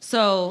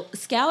 So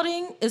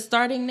scouting is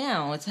starting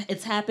now.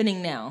 It's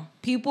happening now.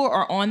 People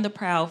are on the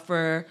prowl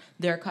for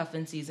their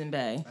cuffin season,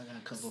 bae. I got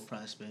a couple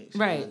prospects.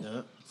 Right. lined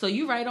up. So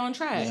you right on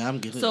track. Yeah, I'm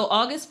good. So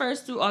August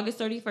 1st through August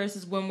 31st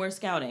is when we're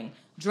scouting.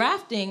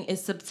 Drafting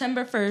is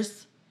September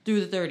 1st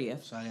through the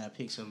 30th. So I gotta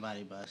pick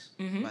somebody by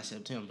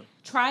September.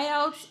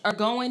 Tryouts are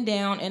going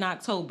down in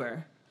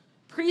October.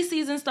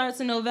 Preseason starts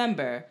in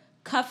November.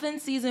 Cuffin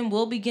season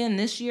will begin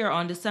this year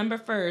on December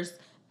 1st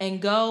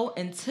and go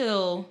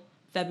until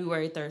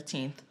February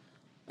 13th.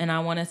 And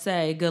I want to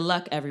say good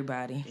luck,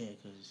 everybody. Yeah,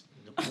 because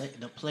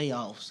the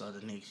playoffs are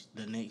the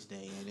next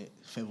day, ain't it?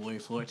 February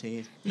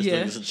 14th. Yeah.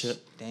 There's a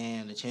chip.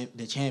 Damn, the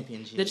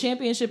championship. The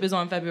championship is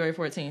on February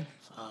 14th.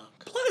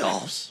 Fuck.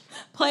 Playoffs.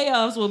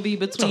 Playoffs will be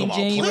between about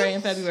January playoffs?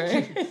 and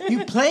February.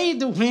 You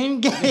played to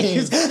win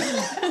games.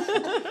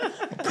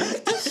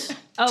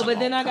 Oh, but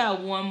then I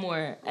got one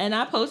more. And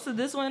I posted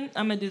this one.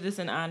 I'm going to do this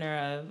in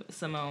honor of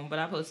Simone, but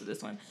I posted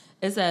this one.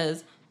 It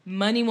says,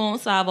 money won't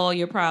solve all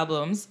your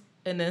problems.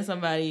 And then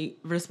somebody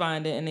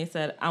responded and they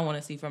said, I want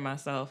to see for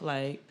myself.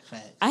 Like,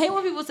 Facts. I hate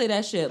when people say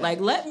that shit.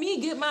 Like, let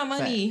me get my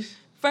money Facts.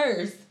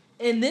 first.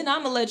 And then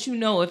I'm going to let you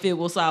know if it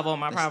will solve all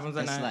my problems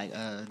or That's not.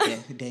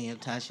 like Daniel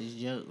Tasha's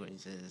joke where he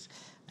says,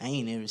 I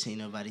ain't never seen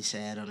nobody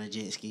sad on a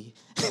jet ski.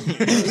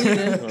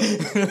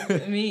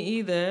 Me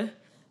either.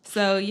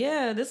 So,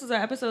 yeah, this was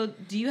our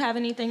episode. Do you have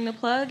anything to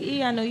plug,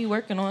 E? I know you're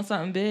working on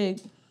something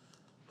big.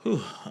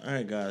 Whew. All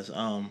right, guys.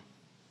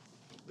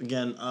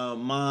 Again,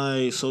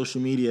 my social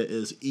media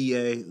is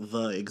EA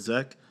the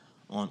Exec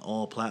on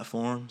all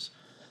platforms.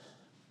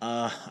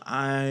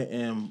 I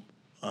am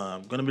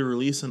going to be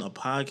releasing a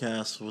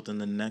podcast within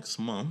the next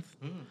month,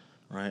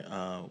 right?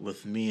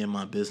 With me and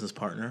my business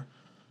partner,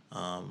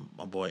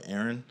 my boy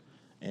Aaron,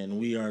 and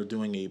we are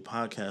doing a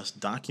podcast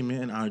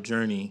documenting our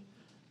journey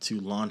to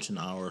launching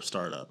our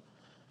startup.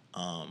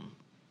 I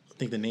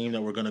think the name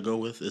that we're going to go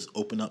with is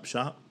Open Up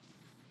Shop,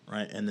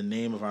 right? And the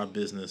name of our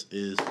business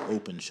is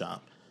Open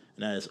Shop,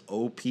 and that is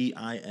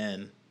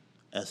OPINSHOP.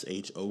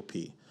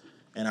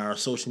 And our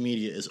social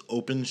media is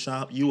Open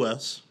Shop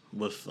US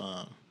with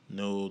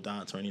no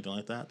dots or anything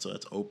like that. So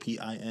that's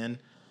OPINSHOP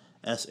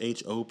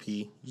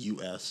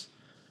US,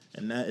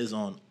 and that is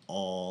on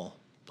all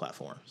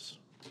platforms,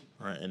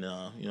 right? And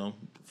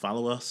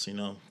follow us.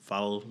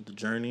 Follow the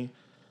journey.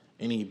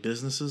 Any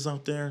businesses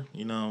out there,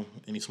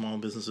 any small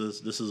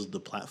businesses, this is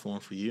the platform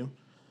for you.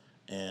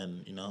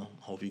 And,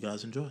 hope you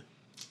guys enjoy.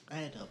 I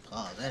had to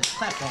applaud. That's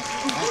platform.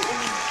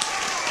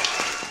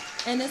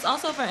 And it's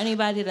also for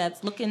anybody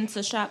that's looking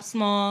to shop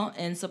small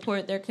and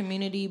support their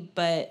community,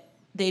 but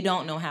they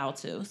don't know how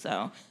to.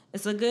 So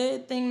it's a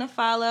good thing to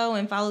follow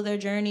and follow their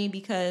journey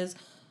because,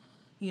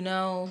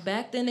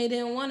 back then they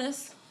didn't want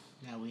us.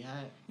 Now we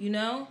hot.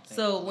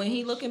 So when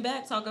he looking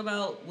back, talk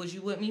about, was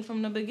you with me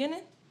from the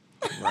beginning?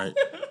 Right.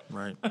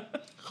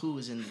 Who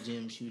was in the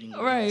gym shooting?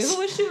 Right. Who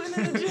was shooting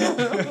in the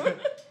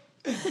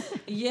gym?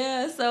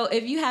 Yeah, so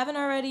if you haven't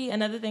already,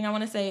 another thing I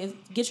want to say is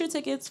get your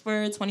tickets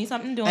for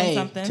 20-something doing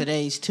something.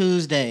 Today's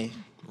Tuesday.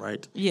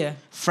 Right. Yeah.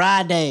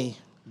 Friday.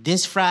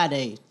 This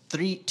Friday.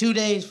 2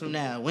 days from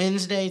now.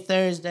 Wednesday,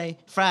 Thursday,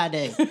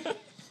 Friday.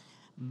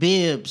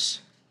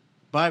 Bibbs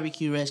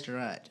Barbecue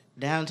Restaurant.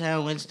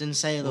 Downtown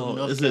Winston-Salem,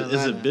 North Carolina.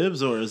 Is it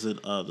Bibbs or is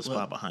it the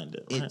spot behind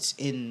it? Right? It's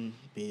in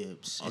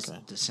Bibbs. Okay.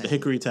 It's the same. The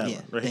Hickory Tavern.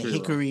 Yeah, Right, the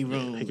Hickory Room.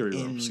 Room, Yeah, Hickory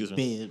Room, in excuse me.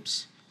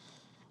 Bibbs.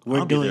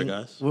 I'll be there,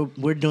 guys.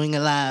 We're doing a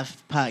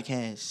live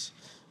podcast.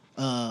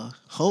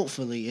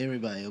 Hopefully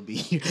everybody will be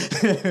here.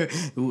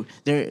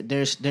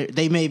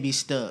 They may be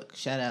stuck.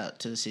 Shout out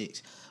to the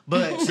 6.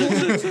 But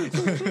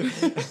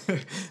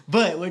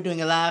but we're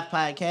doing a live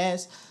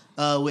podcast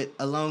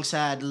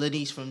alongside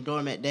Lenise from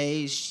Dormant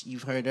Days.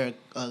 You've heard her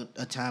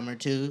a time or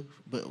two,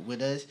 but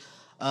with us.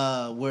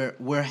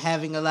 We're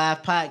having a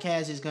live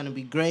podcast. It's going to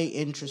be great,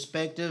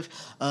 introspective,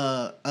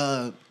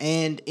 and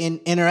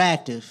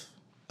interactive.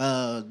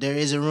 There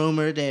is a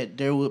rumor that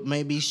there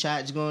may be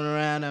shots going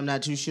around. I'm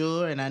not too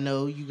sure, and I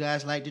know you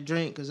guys like to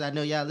drink because I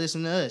know y'all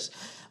listen to us.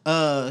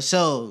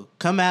 So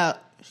come out,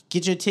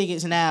 Get your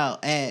tickets now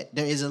there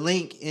is a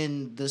link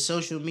in the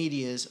social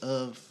medias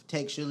of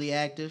Textually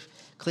Active.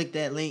 Click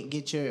that link,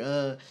 get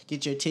your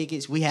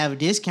tickets. We have a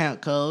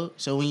discount code,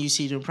 so when you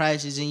see the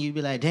prices and you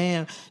be like,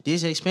 damn,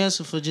 this is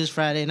expensive for just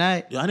Friday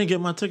night. Yeah, I didn't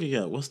get my ticket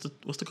yet. What's the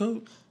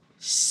code?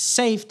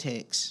 Safe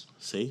text.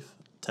 Safe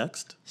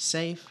text.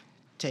 Safe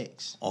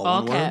text. All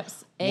All one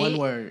caps. One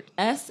word.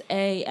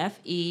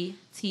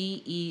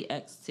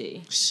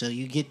 SAFETEXT. So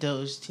you get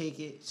those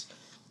tickets.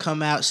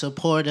 Come out,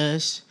 support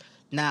us.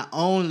 Not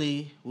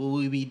only will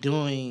we be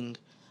doing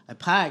a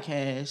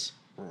podcast,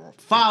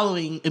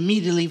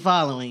 immediately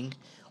following,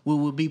 we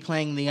will be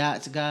playing the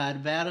Odds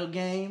God battle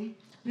game.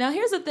 Now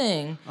here's the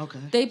thing. Okay.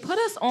 They put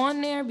us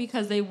on there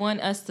because they want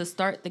us to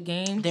start the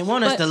game. They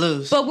want us to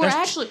lose. But we're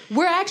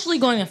actually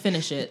going to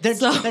finish it. They're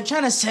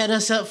trying to set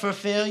us up for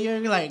failure.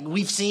 Like,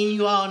 we've seen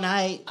you all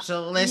night,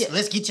 so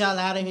let's get y'all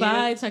out of here.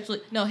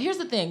 Bisexually. No, here's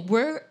the thing.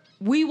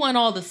 We want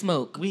all the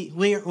smoke.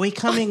 We're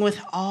coming with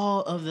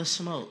all of the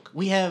smoke.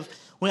 We have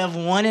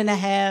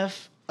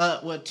 1.5.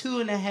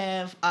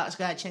 2.5 Odds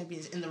God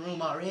champions in the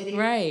room already.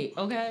 Right,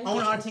 okay. On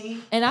our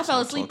team. And I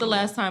fell asleep the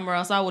last time or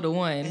else I would have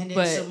won. And then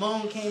but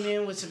Simone came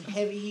in with some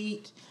heavy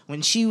heat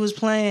when she was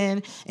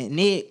playing. And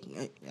Nick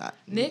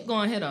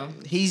gonna hit him.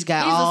 He's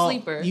a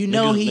sleeper. You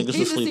know Nigga's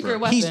He's a sleeper. secret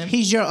weapon.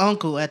 he's your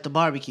uncle at the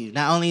barbecue.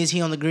 Not only is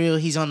he on the grill,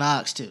 he's on the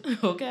ox too.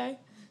 Okay.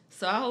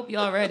 So I hope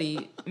y'all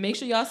ready. Make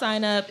sure y'all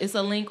sign up. It's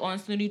a link on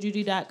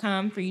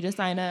snootyjudy.com for you to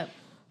sign up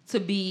to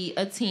be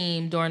a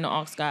team during the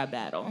Ox God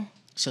battle.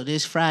 So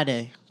this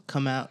Friday,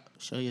 come out,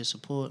 show your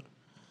support.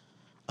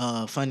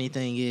 Funny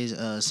thing is,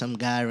 some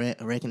guy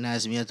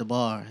recognized me at the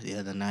bar the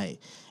other night.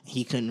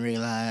 He couldn't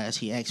realize.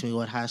 He asked me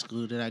what high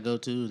school did I go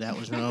to. That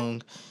was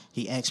wrong.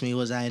 He asked me,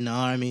 was I in the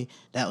Army?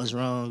 That was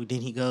wrong.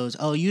 Then he goes,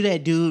 oh, you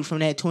that dude from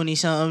that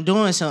 20-something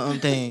doing something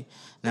thing.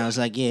 And I was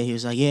like, yeah. He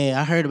was like, yeah,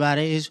 I heard about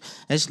it.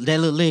 That's that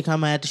little lick. I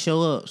might have to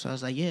show up. So I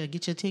was like, yeah,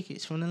 get your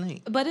tickets from the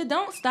link. But it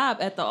don't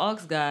stop at the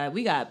Ox God.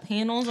 We got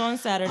panels on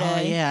Saturday.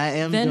 Oh, yeah, I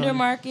am Vendor doing-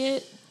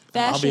 market.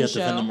 Fashion I'll be at the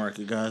show. vendor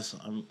market, guys.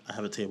 I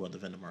have a table at the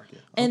vendor market.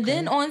 And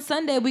then on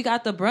Sunday we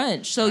got the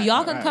brunch, so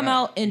y'all can come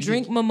out and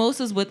drink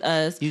mimosas with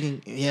us. You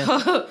can,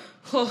 yeah.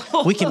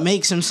 We can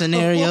make some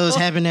scenarios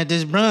happen at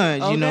this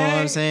brunch. You know what I'm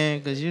Okay. saying?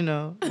 Because you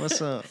know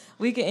what's up.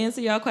 We can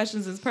answer y'all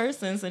questions in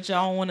person since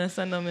y'all don't want to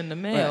send them in the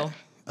mail.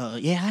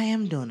 Yeah, I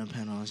am doing a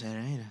panel on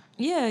Saturday. Ain't I?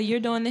 Yeah,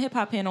 you're doing the hip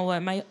hop panel.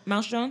 What,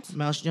 Mouse Jones?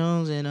 Mouse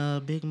Jones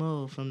and Big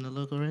Mo from the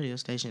local radio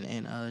station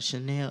and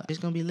Chanel. It's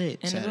gonna be lit.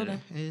 In the Saturday.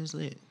 building. It is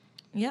lit.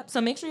 Yep.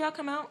 So make sure y'all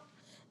come out.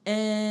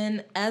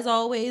 And as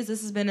always,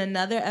 this has been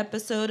another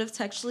episode of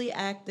Textually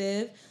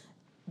Active.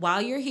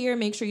 While you're here,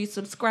 make sure you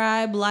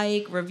subscribe,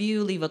 like,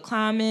 review, leave a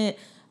comment.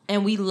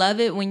 And we love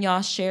it when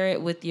y'all share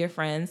it with your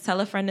friends. Tell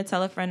a friend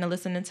to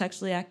listen to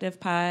Textually Active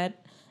Pod.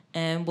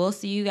 And we'll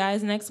see you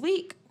guys next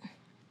week.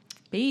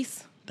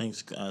 Peace.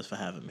 Thanks, guys, for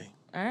having me.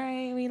 All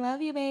right. We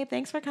love you, babe.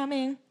 Thanks for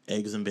coming.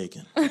 Eggs and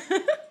bacon.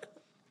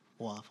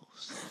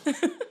 Waffles.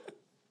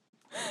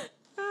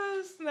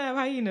 Oh, snap.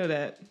 How you know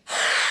that?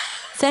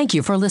 Thank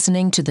you for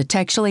listening to the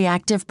Textually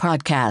Active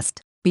podcast.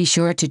 Be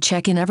sure to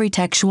check in every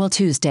Textual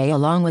Tuesday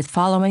along with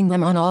following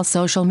them on all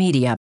social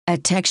media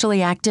at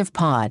Textually Active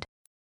Pod.